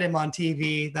they had him on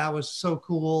TV. That was so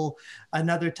cool.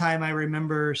 Another time I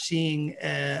remember seeing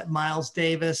Miles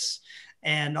Davis.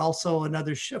 And also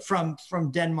another from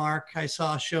Denmark, I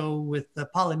saw a show with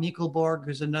Palle Mikkelborg,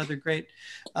 who's another great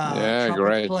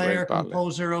trumpet player,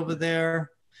 composer over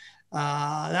there.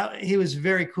 He was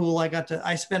very cool.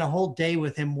 I spent a whole day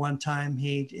with him one time.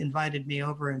 He invited me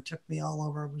over and took me all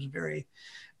over. It was a very,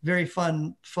 very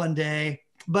fun day.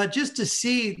 But just to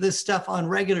see this stuff on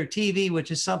regular TV, which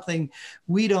is something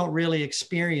we don't really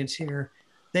experience here.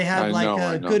 They have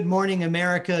a Good Morning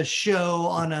America show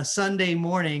on a Sunday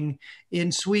morning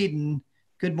in Sweden,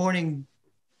 Good Morning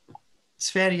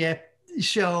Sverige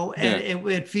show, and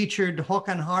it featured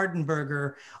Håkan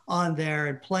Hardenberger on there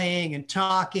and playing and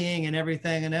talking and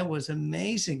everything, and it was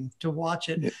amazing to watch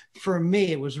it. Yeah. For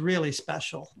me, it was really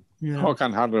special. You know?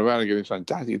 Håkan Hardenberger is a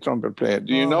fantastic trumpet player.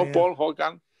 Do you know Paul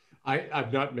Håkan?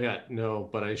 I've not met, no,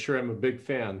 but I sure am a big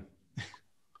fan.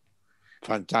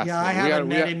 Fantastic. Yeah, I haven't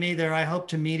met him either. I hope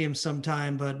to meet him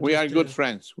sometime. But we are good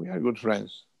friends.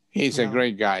 He's a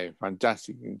great guy,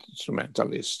 fantastic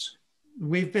instrumentalist.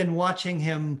 We've been watching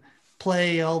him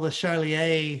play all the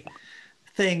Charlier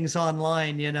things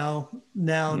online,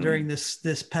 now during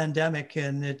this pandemic,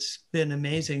 and it's been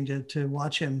amazing to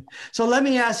watch him. So let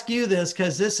me ask you this,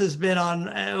 because this has been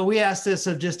on, we asked this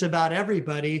of just about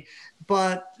everybody,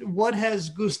 but what has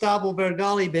Gustavo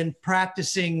Bergalli been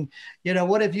practicing?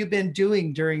 What have you been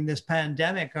doing during this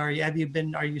pandemic? Are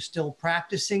you still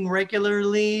practicing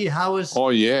regularly?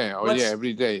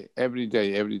 Every day.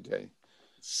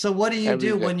 So what do you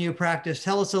do when you practice?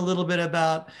 Tell us a little bit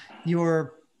about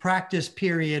your practice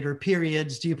period or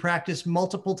periods. Do you practice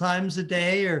multiple times a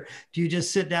day, or do you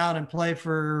just sit down and play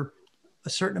for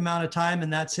a certain amount of time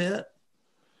and that's it?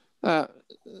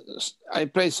 I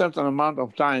play a certain amount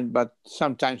of time, but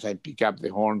sometimes I pick up the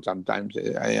horn. Sometimes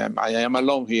I am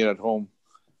alone here at home.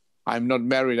 I'm not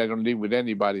married. I don't live with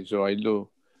anybody. So I do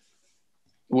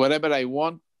whatever I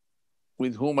want,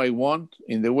 with whom I want,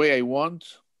 in the way I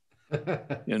want,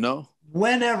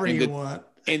 Whenever you want.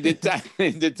 In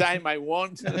the time I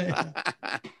want.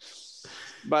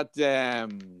 But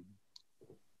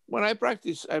when I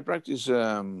practice. I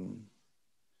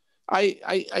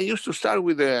used to start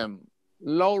with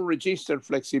low register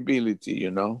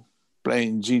flexibility,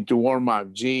 playing G to warm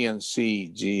up, G and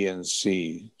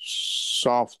C,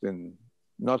 soft and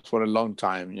not for a long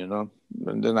time,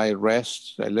 And then I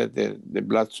rest. I let the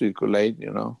blood circulate,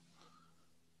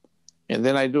 And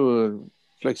then I do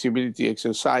flexibility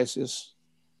exercises.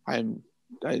 I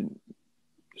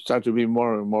start to be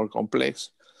more and more complex,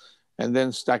 and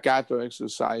then staccato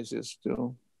exercises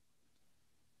too.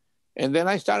 And then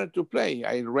I started to play.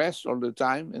 I rest all the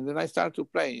time, and then I start to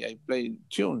play. I play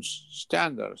tunes,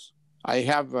 standards. I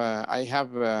have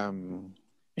an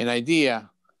idea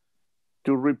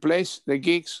to replace the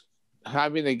gigs,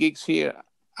 having the gigs here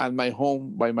at my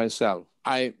home by myself.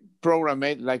 I program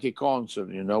it like a concert,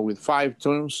 with 5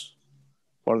 tunes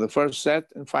for the first set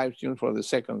and 5 tunes for the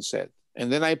second set.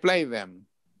 And then I play them.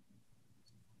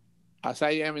 as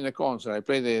I am in a concert. I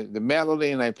play the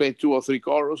melody and I play 2 or 3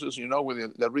 choruses, you know,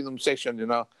 with the rhythm section, you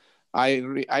know. I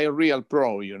a real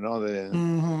pro, you know,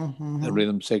 the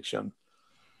rhythm section.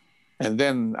 And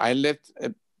then I let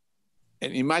an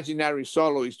imaginary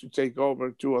soloist to take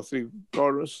over 2 or 3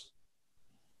 chorus.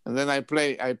 And then I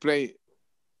play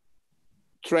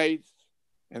trade,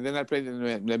 and then I play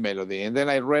the melody. And then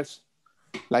I rest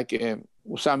like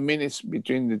some minutes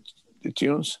between the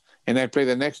tunes, and I play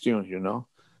the next tune, you know.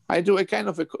 I do a kind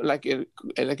of like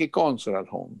a concert at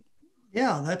home.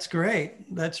 Yeah, that's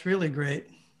great. That's really great.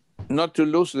 Not to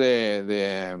lose the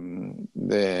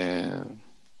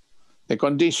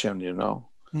condition, you know.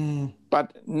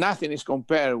 But nothing is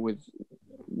compared with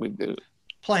the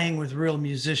playing with real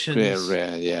musicians.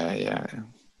 Yeah.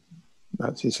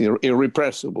 That is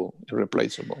irrepressible,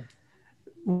 irreplaceable.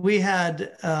 We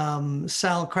had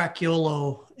Sal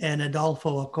Cracchiolo and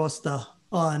Adolfo Acosta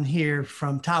on here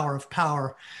from Tower of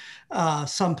Power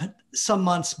some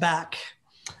months back,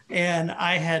 and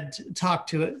I had talked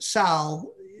to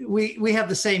Sal. We have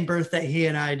the same birthday, he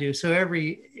and I do. So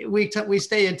every week we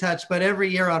stay in touch, but every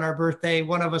year on our birthday,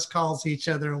 one of us calls each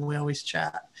other and we always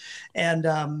chat. And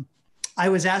I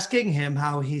was asking him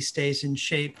how he stays in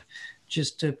shape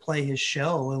just to play his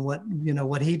show and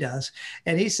what he does.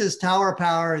 And he says Tower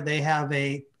Power, they have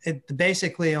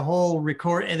basically a whole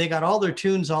record, and they got all their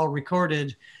tunes all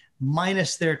recorded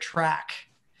minus their track.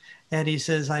 And he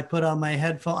says, I put on my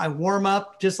headphone, I warm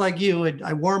up just like you.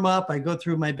 I warm up, I go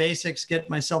through my basics, get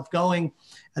myself going.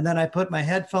 And then I put my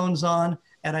headphones on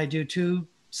and I do 2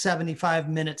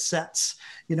 75-minute sets,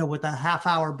 with a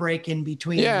half-hour break in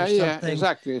between. Yeah,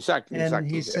 exactly. And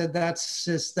he said, that's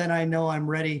just, then I know I'm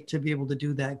ready to be able to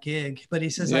do that gig. But he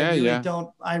says,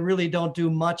 I really don't do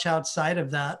much outside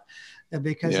of that,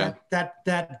 because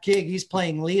that gig, he's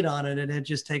playing lead on it, and it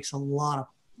just takes a lot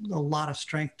of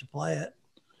strength to play it.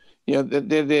 Yeah,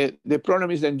 the problem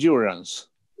is endurance.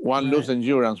 One loses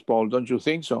endurance, Paul. Don't you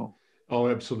think so? Oh,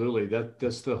 absolutely.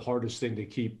 That's the hardest thing to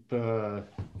keep,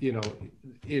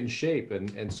 in shape,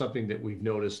 and something that we've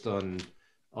noticed on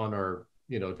our,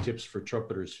 tips for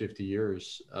trumpeters 50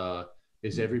 years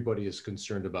is everybody is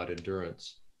concerned about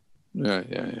endurance. Yeah.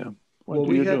 Well,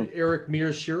 we had Eric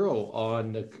Miyashiro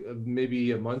on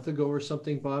maybe a month ago or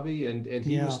something, Bobby, and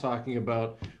he was talking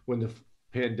about when the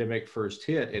pandemic first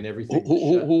hit and everything.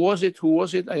 Who was it?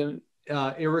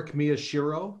 Eric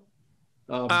Miyashiro.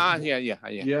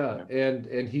 Yeah.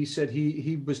 And he said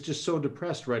he was just so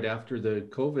depressed right after the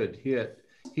COVID hit.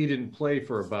 He didn't play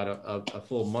for about a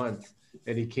full month,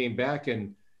 and he came back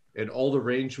and all the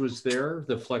range was there,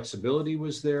 the flexibility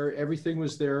was there, everything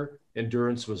was there.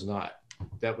 Endurance was not.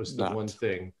 That was the one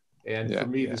thing. And for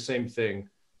me, the same thing.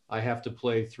 I have to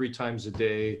play 3 times a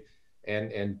day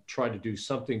and try to do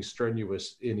something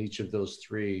strenuous in each of those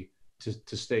 3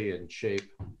 to stay in shape.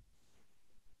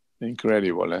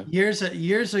 Incredible, eh?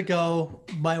 Years ago,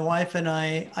 my wife and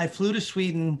I flew to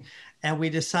Sweden, and we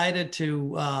decided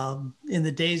to, in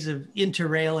the days of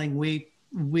interrailing,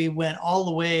 we went all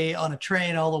the way on a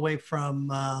train, all the way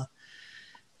from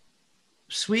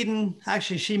Sweden.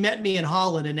 Actually, she met me in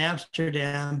Holland, in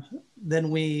Amsterdam. Then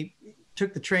we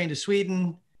took the train to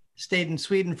Sweden, stayed in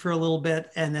Sweden for a little bit,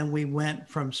 and then we went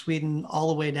from Sweden all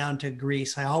the way down to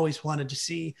Greece. I always wanted to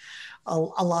see a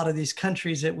lot of these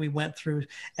countries that we went through,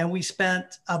 and we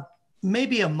spent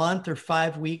maybe a month or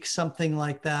 5 weeks, something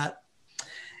like that.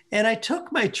 And I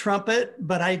took my trumpet,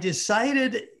 but I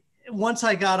decided, once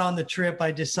I got on the trip,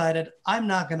 I decided I'm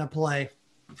not going to play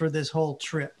for this whole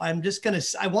trip. I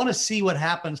want to see what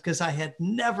happens, because I had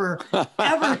never,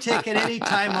 ever taken any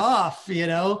time off,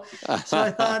 So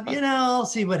I thought, I'll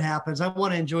see what happens. I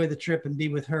want to enjoy the trip and be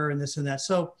with her and this and that.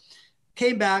 So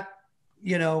came back,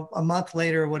 a month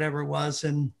later or whatever it was.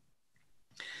 And,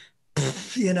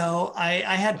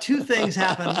 I had 2 things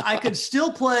happen. I could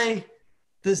still play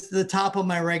the top of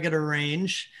my regular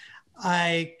range.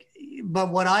 But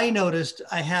what I noticed,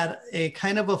 I had a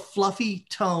kind of a fluffy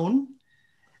tone,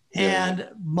 and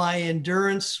my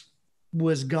endurance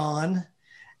was gone.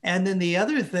 And then the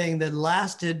other thing that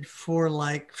lasted for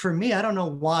me, I don't know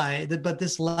why, but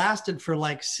this lasted for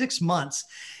 6 months.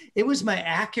 It was my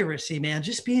accuracy, man.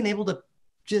 Just being able to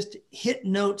just hit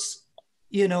notes,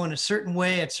 in a certain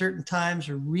way at certain times,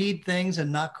 or read things and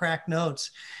not crack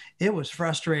notes. It was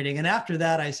frustrating. And after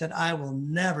that, I said, I will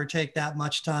never take that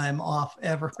much time off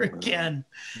ever again.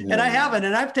 Yeah. And I haven't.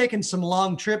 And I've taken some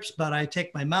long trips, but I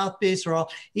take my mouthpiece,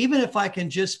 even if I can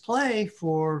just play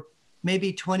for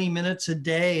maybe 20 minutes a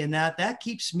day, and that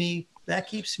keeps me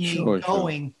going.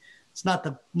 Sure. It's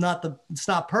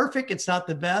not perfect. It's not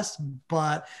the best,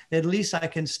 but at least I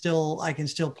can still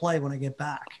play when I get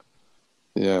back.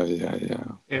 Yeah, yeah, yeah.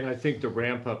 And I think the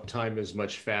ramp up time is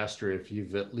much faster if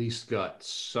you've at least got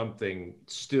something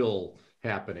still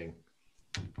happening.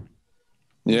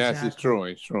 Yes, Exactly. it's true.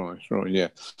 It's true. It's true. Yeah.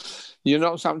 You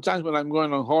know, sometimes when I'm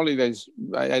going on holidays,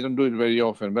 I don't do it very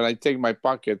often, but I take my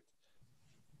pocket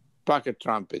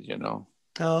trumpet, you know.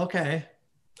 Oh, okay.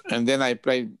 And then I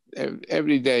play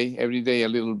every day a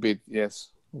little bit. Yes,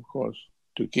 of course,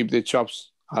 to keep the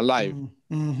chops alive.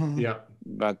 Mm-hmm. Yeah.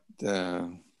 But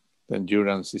the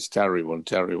endurance is terrible.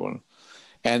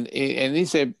 And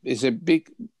it's a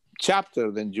big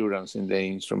chapter, the endurance in the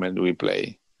instrument we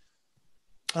play.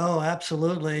 Oh,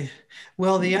 absolutely.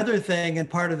 Well, the other thing, and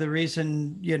part of the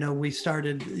reason, we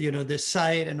started, this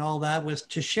site and all that was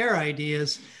to share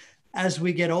ideas as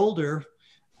we get older,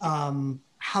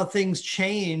 how things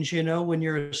change, when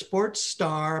you're a sports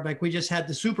star. Like we just had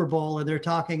the Super Bowl and they're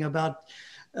talking about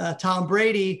Tom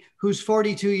Brady, who's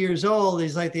 42 years old.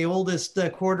 He's like the oldest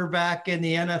quarterback in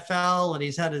the NFL, and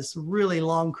he's had this really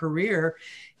long career.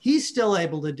 He's still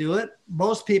able to do it.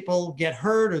 Most people get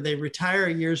hurt or they retire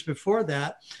years before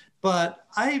that. But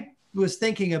I was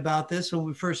thinking about this when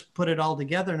we first put it all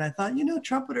together, and I thought,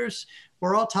 trumpeters,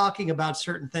 we're all talking about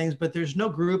certain things, but there's no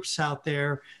groups out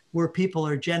there where people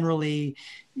are generally,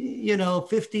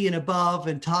 50 and above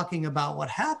and talking about what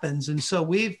happens. And so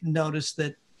we've noticed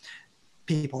that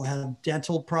people have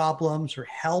dental problems or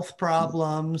health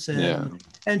problems and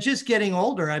just getting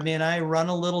older. I mean, I run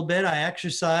a little bit, I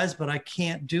exercise, but I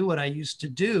can't do what I used to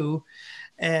do.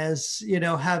 As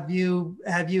have you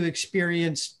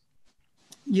experienced,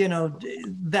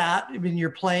 that in your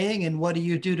playing, and what do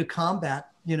you do to combat?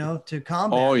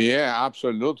 Oh yeah,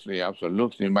 absolutely.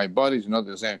 My body's not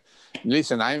the same.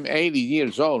 Listen, I'm 80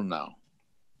 years old now.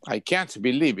 I can't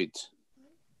believe it.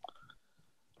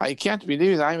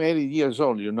 I'm 80 years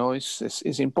old.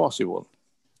 It's impossible.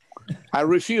 I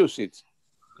refuse it.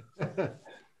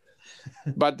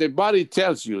 But the body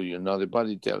tells you,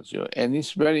 and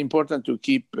it's very important to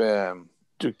keep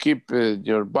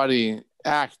your body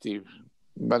active.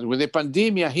 But with the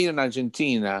pandemic here in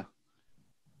Argentina,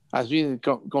 has been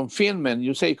confinement.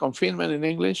 You say confinement in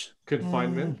English?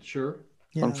 Confinement, sure.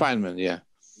 Yeah. Confinement, yeah.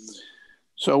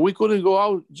 So we couldn't go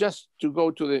out just to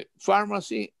go to the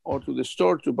pharmacy or to the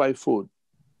store to buy food,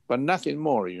 but nothing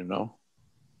more,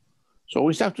 So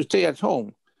we have to stay at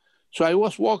home. So I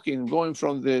was going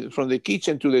from the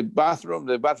kitchen to the bathroom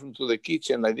to the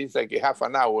kitchen, like this, like a half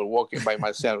an hour walking by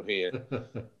myself here.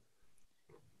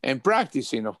 And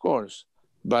practicing, of course.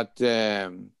 But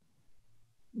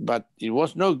it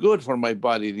was no good for my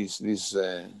body, this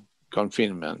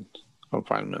confinement.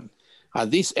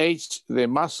 At this age, the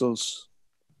muscles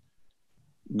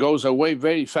goes away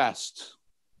very fast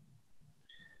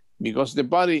because the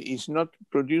body is not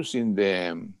producing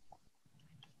the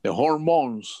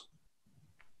hormones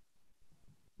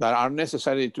that are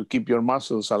necessary to keep your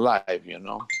muscles alive,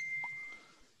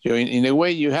 So in a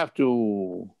way, you have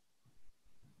to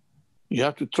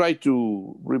try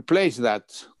to replace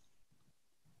that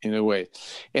in a way.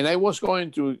 And I was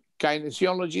going to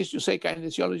kinesiologist. You say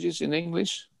kinesiologist in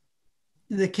English?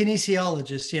 The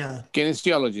kinesiologist, yeah.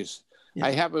 Kinesiologist. Yeah.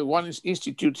 I have one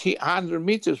institute here, 100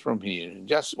 meters from here,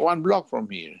 just one block from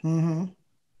here. Mm-hmm.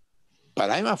 But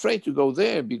I'm afraid to go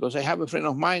there because I have a friend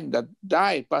of mine that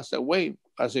passed away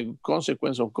as a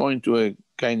consequence of going to a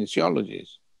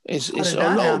kinesiologist. It's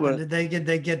all over. Did they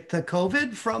get the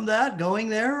COVID from that going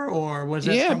there, or was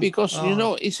it? Yeah, because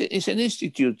it's an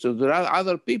institute, so there are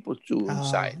other people too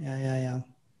inside. Yeah.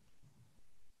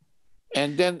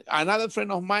 And then another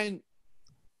friend of mine,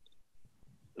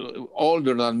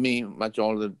 older than me, much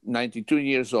older, 92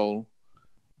 years old,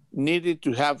 needed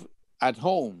to have at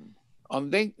home.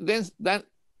 And then that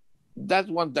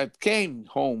one that came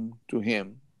home to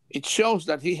him, it shows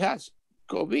that he has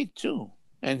COVID too.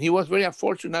 And he was very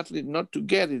unfortunately not to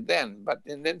get it then,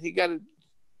 and then he got it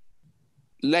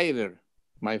later,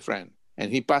 my friend.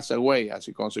 And he passed away as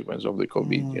a consequence of the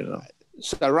COVID,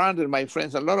 Surrounded my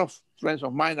friends, a lot of friends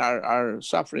of mine are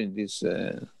suffering this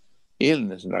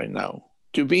illness right now.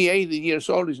 To be 80 years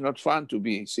old is not fun to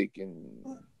be sick.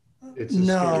 And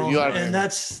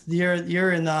that's,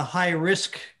 you're in the high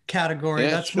risk category.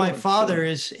 Yeah, that's my father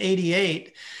is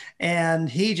 88 and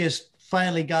he just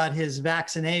finally got his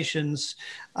vaccinations,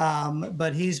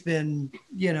 but he's been,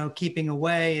 keeping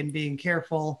away and being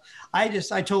careful. I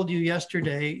told you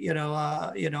yesterday,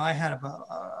 I had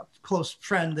a close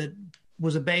friend that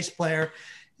was a bass player.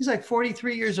 He's like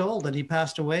 43 years old and he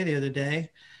passed away the other day.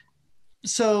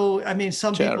 So, I mean,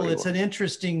 some people, it's an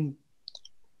interesting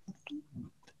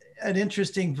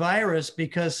virus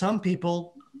because some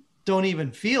people don't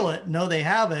even feel it, know they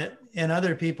have it, and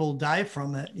other people die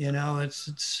from it.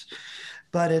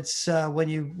 but it's when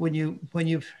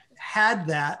you've had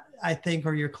that, I think,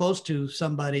 or you're close to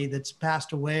somebody that's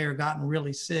passed away or gotten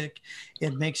really sick,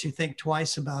 it makes you think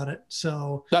twice about it.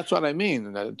 So that's what I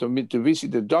mean. To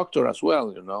visit the doctor as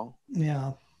well, you know.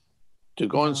 Yeah. To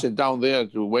go and sit down there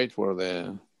to wait for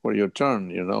your turn,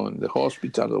 you know, in the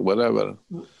hospital or whatever.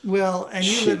 Well, and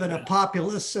you live in a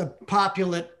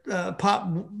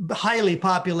highly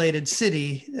populated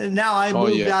city. Now I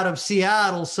moved out of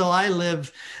Seattle, so I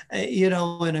live,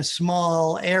 in a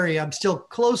small area. I'm still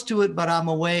close to it, but I'm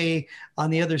away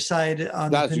on the other side.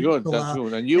 That's good. That's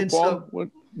good. And you, Paul,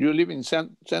 you live in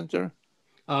center?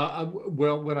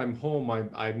 Well, when I'm home,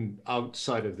 I'm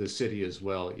outside of the city as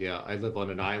well. Yeah, I live on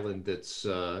an island that's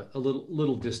a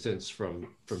little distance from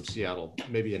Seattle,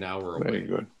 maybe an hour away. Very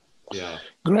good. Yeah.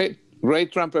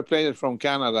 Great trumpet player from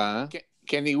Canada, huh?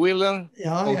 Kenny Wheeler.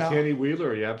 Yeah. Kenny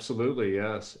Wheeler, yeah, absolutely,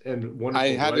 yes, and wonderful. I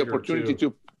had the opportunity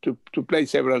to play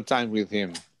several times with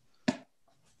him.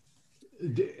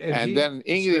 And then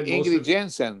Ingrid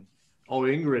Jensen. Oh,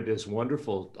 Ingrid is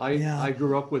wonderful. I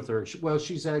grew up with her. Well,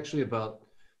 she's actually about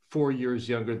 4 years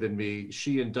younger than me.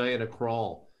 She and Diana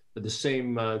Krall are the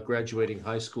same graduating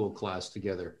high school class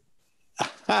together.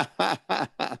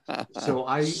 So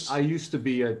I used to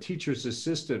be a teacher's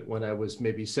assistant when I was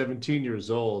maybe 17 years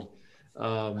old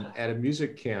at a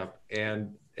music camp.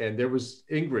 And there was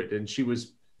Ingrid, and she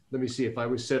was, let me see, if I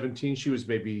was 17, she was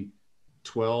maybe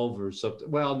 12 or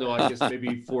something. Well, no, I guess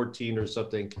maybe 14 or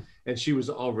something. And she was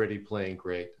already playing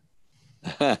great.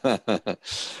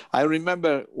 I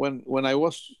remember when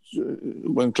Claudio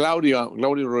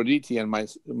Roditi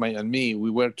and me,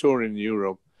 we were touring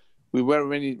Europe. We were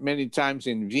many times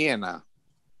in Vienna,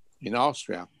 in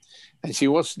Austria, and she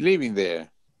was living there.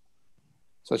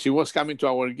 So she was coming to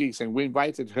our gigs, and we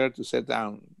invited her to sit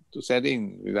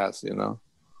in with us, you know.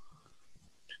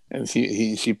 And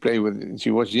she played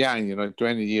she was young,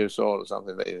 20 years old or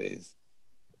something like this.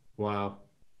 Wow.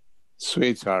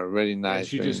 Sweetheart, very nice. And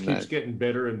she just keeps getting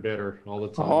better and better all the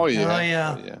time. Oh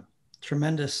yeah.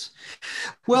 Tremendous.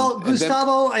 Well,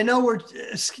 Gustavo, I know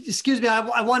excuse me,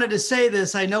 I wanted to say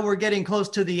this. I know we're getting close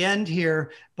to the end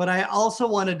here, but I also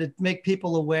wanted to make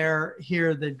people aware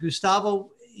here that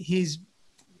Gustavo, he's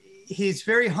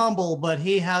very humble, but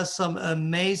he has some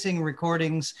amazing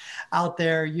recordings out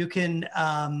there. You can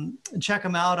check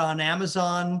him out on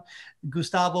Amazon,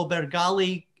 Gustavo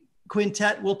Bergalli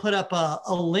Quintet. We'll put up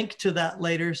a link to that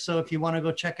later. So if you want to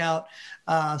go check out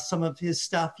some of his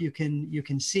stuff, you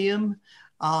can see him.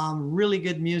 Really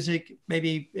good music.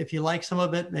 Maybe if you like some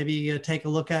of it, maybe take a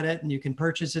look at it and you can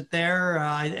purchase it there.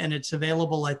 And it's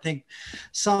available, I think,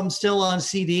 some still on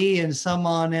CD and some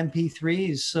on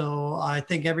MP3s. So I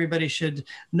think everybody should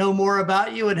know more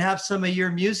about you and have some of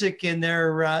your music in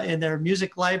their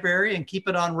music library and keep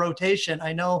it on rotation.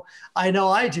 I know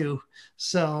I do.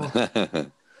 So.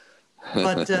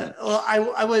 But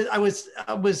I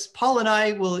was Paul and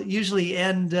I will usually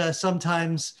end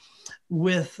sometimes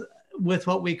with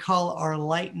what we call our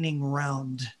lightning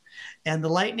round. And the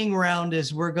lightning round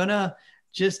is we're gonna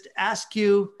just ask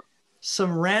you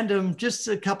just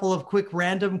a couple of quick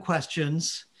random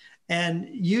questions, and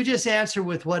you just answer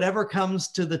with whatever comes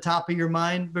to the top of your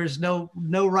mind. There's no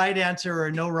right answer or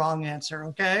no wrong answer,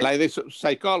 okay? Like this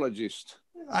psychologist.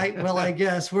 I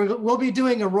guess we'll be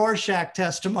doing a Rorschach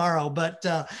test tomorrow, but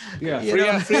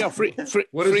free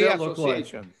what does that look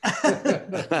like?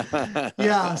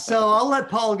 Yeah, so I'll let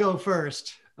Paul go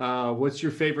first. What's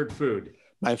your favorite food?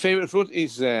 My favorite food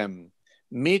is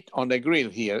meat on the grill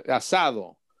here,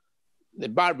 asado. The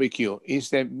barbecue is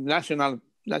the national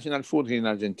food here in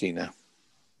Argentina.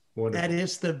 Wonderful. That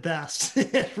is the best.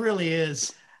 It really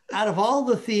is. Out of all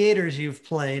the theaters you've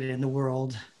played in the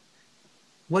world,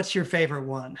 what's your favorite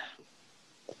one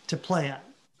to play at?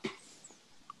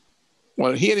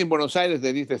 Well, here in Buenos Aires,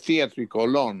 there is the Theatre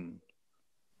Colón,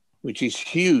 which is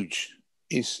huge.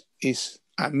 It's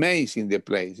amazing, the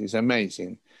place. It's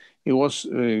amazing. It was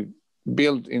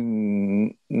built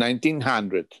in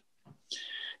 1900.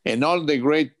 And all the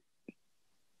great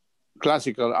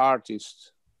classical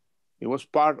artists, it was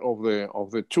part of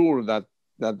the tour that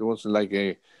was like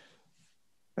a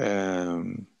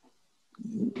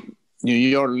New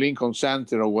York Lincoln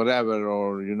Center or whatever,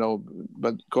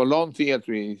 but Colón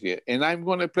Theatre is here. And I'm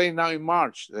going to play now in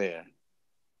March there.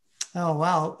 Oh,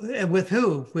 wow. With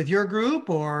who? With your group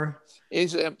or?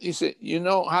 Have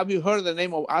you heard the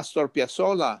name of Astor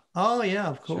Piazzolla? Oh, yeah,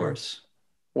 of course. Sure.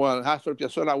 Well, Astor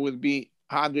Piazzolla will be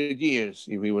 100 years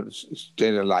if he would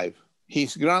stay alive.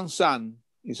 His grandson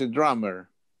is a drummer,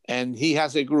 and he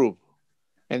has a group.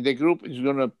 And the group is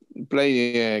going to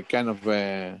play a kind of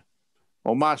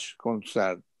homage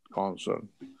concert.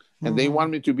 and they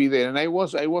want me to be there. And I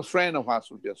was friend of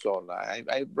Astor Piazzolla.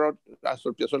 I brought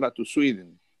Astor Piazzolla to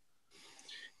Sweden,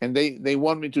 and they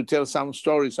want me to tell some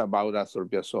stories about Astor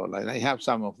Piazzolla, and I have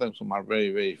some of them, some are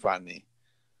very, very funny.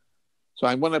 So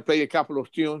I'm going to play a couple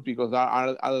of tunes because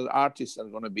our other artists are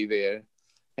going to be there,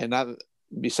 and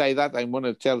beside that, I'm going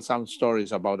to tell some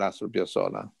stories about Astor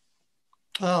Piazzolla.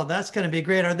 Oh, that's going to be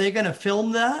great. Are they going to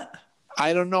film that?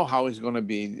 I don't know how it's going to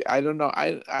be. I don't know.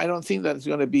 I don't think that it's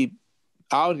going to be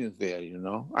audience there, you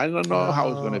know. I don't know how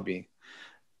it's going to be.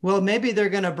 Well, maybe they're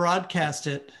going to broadcast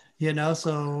it, you know,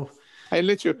 so... I'll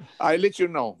let you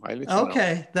know.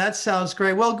 Okay, that sounds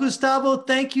great. Well, Gustavo,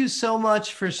 thank you so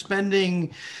much for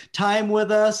spending time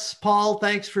with us. Paul,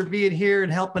 thanks for being here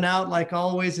and helping out. Like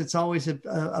always, it's always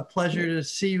a pleasure to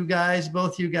see you guys,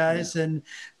 both you guys. Yeah. And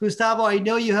Gustavo, I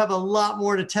know you have a lot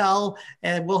more to tell,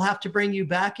 and we'll have to bring you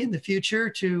back in the future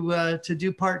to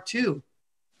do part 2.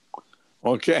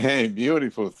 Okay,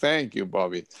 beautiful. Thank you,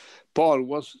 Bobby. Paul, it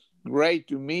was great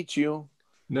to meet you.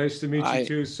 Nice to meet you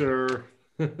too, sir.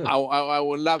 I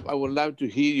would love to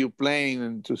hear you playing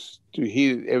and to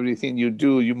hear everything you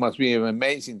do. You must be an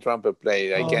amazing trumpet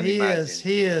player. I can imagine.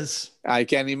 He is. I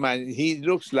can imagine. He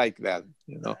looks like that.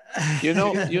 You know.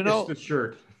 It's the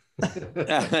shirt.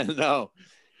 No.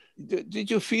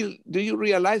 Do you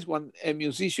realize when a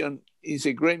musician is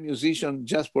a great musician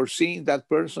just for seeing that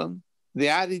person, the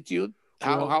attitude,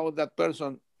 how that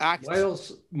person acts?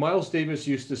 Miles Davis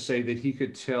used to say that he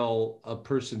could tell a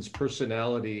person's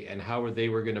personality and how they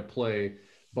were going to play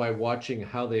by watching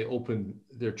how they open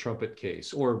their trumpet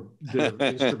case or their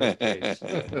instrument case.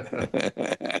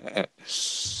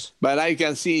 But I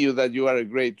can see that you are a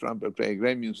great trumpet player,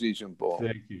 great musician, Paul.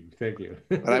 Thank you.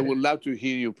 But I would love to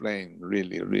hear you playing,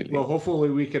 really, really. Well, hopefully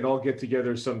we can all get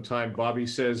together sometime. Bobby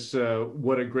says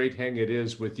what a great hang it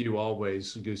is with you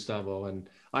always, Gustavo, and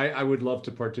I would love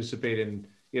to participate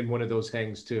in one of those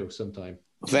hangs too sometime.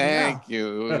 Thank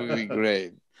you. It would be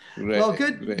great. Well,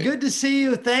 good to see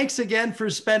you. Thanks again for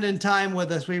spending time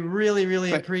with us. We really,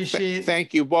 really appreciate it.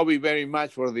 Thank you, Bobby, very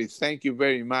much for this. Thank you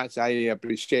very much. I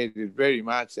appreciate it very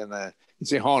much. And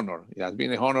it's an honor. It has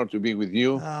been an honor to be with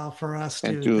you. Oh, for us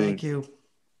too. Thank you.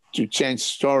 To change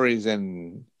stories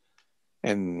and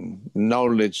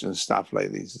knowledge and stuff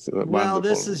like this. Well,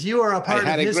 you are a part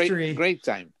of history. I had a great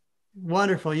time.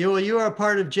 Wonderful. You are a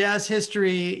part of jazz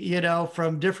history, you know,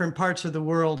 from different parts of the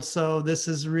world. So this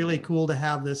is really cool to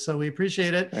have this. So we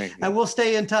appreciate it. And we'll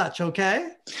stay in touch,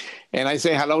 okay? And I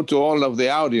say hello to all of the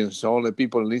audience, all the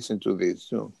people listen to this.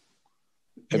 So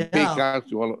big hug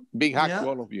to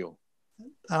all of you.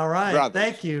 All right. Brothers.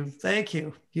 Thank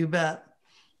you. You bet.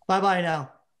 Bye-bye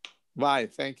now. Bye.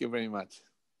 Thank you very much.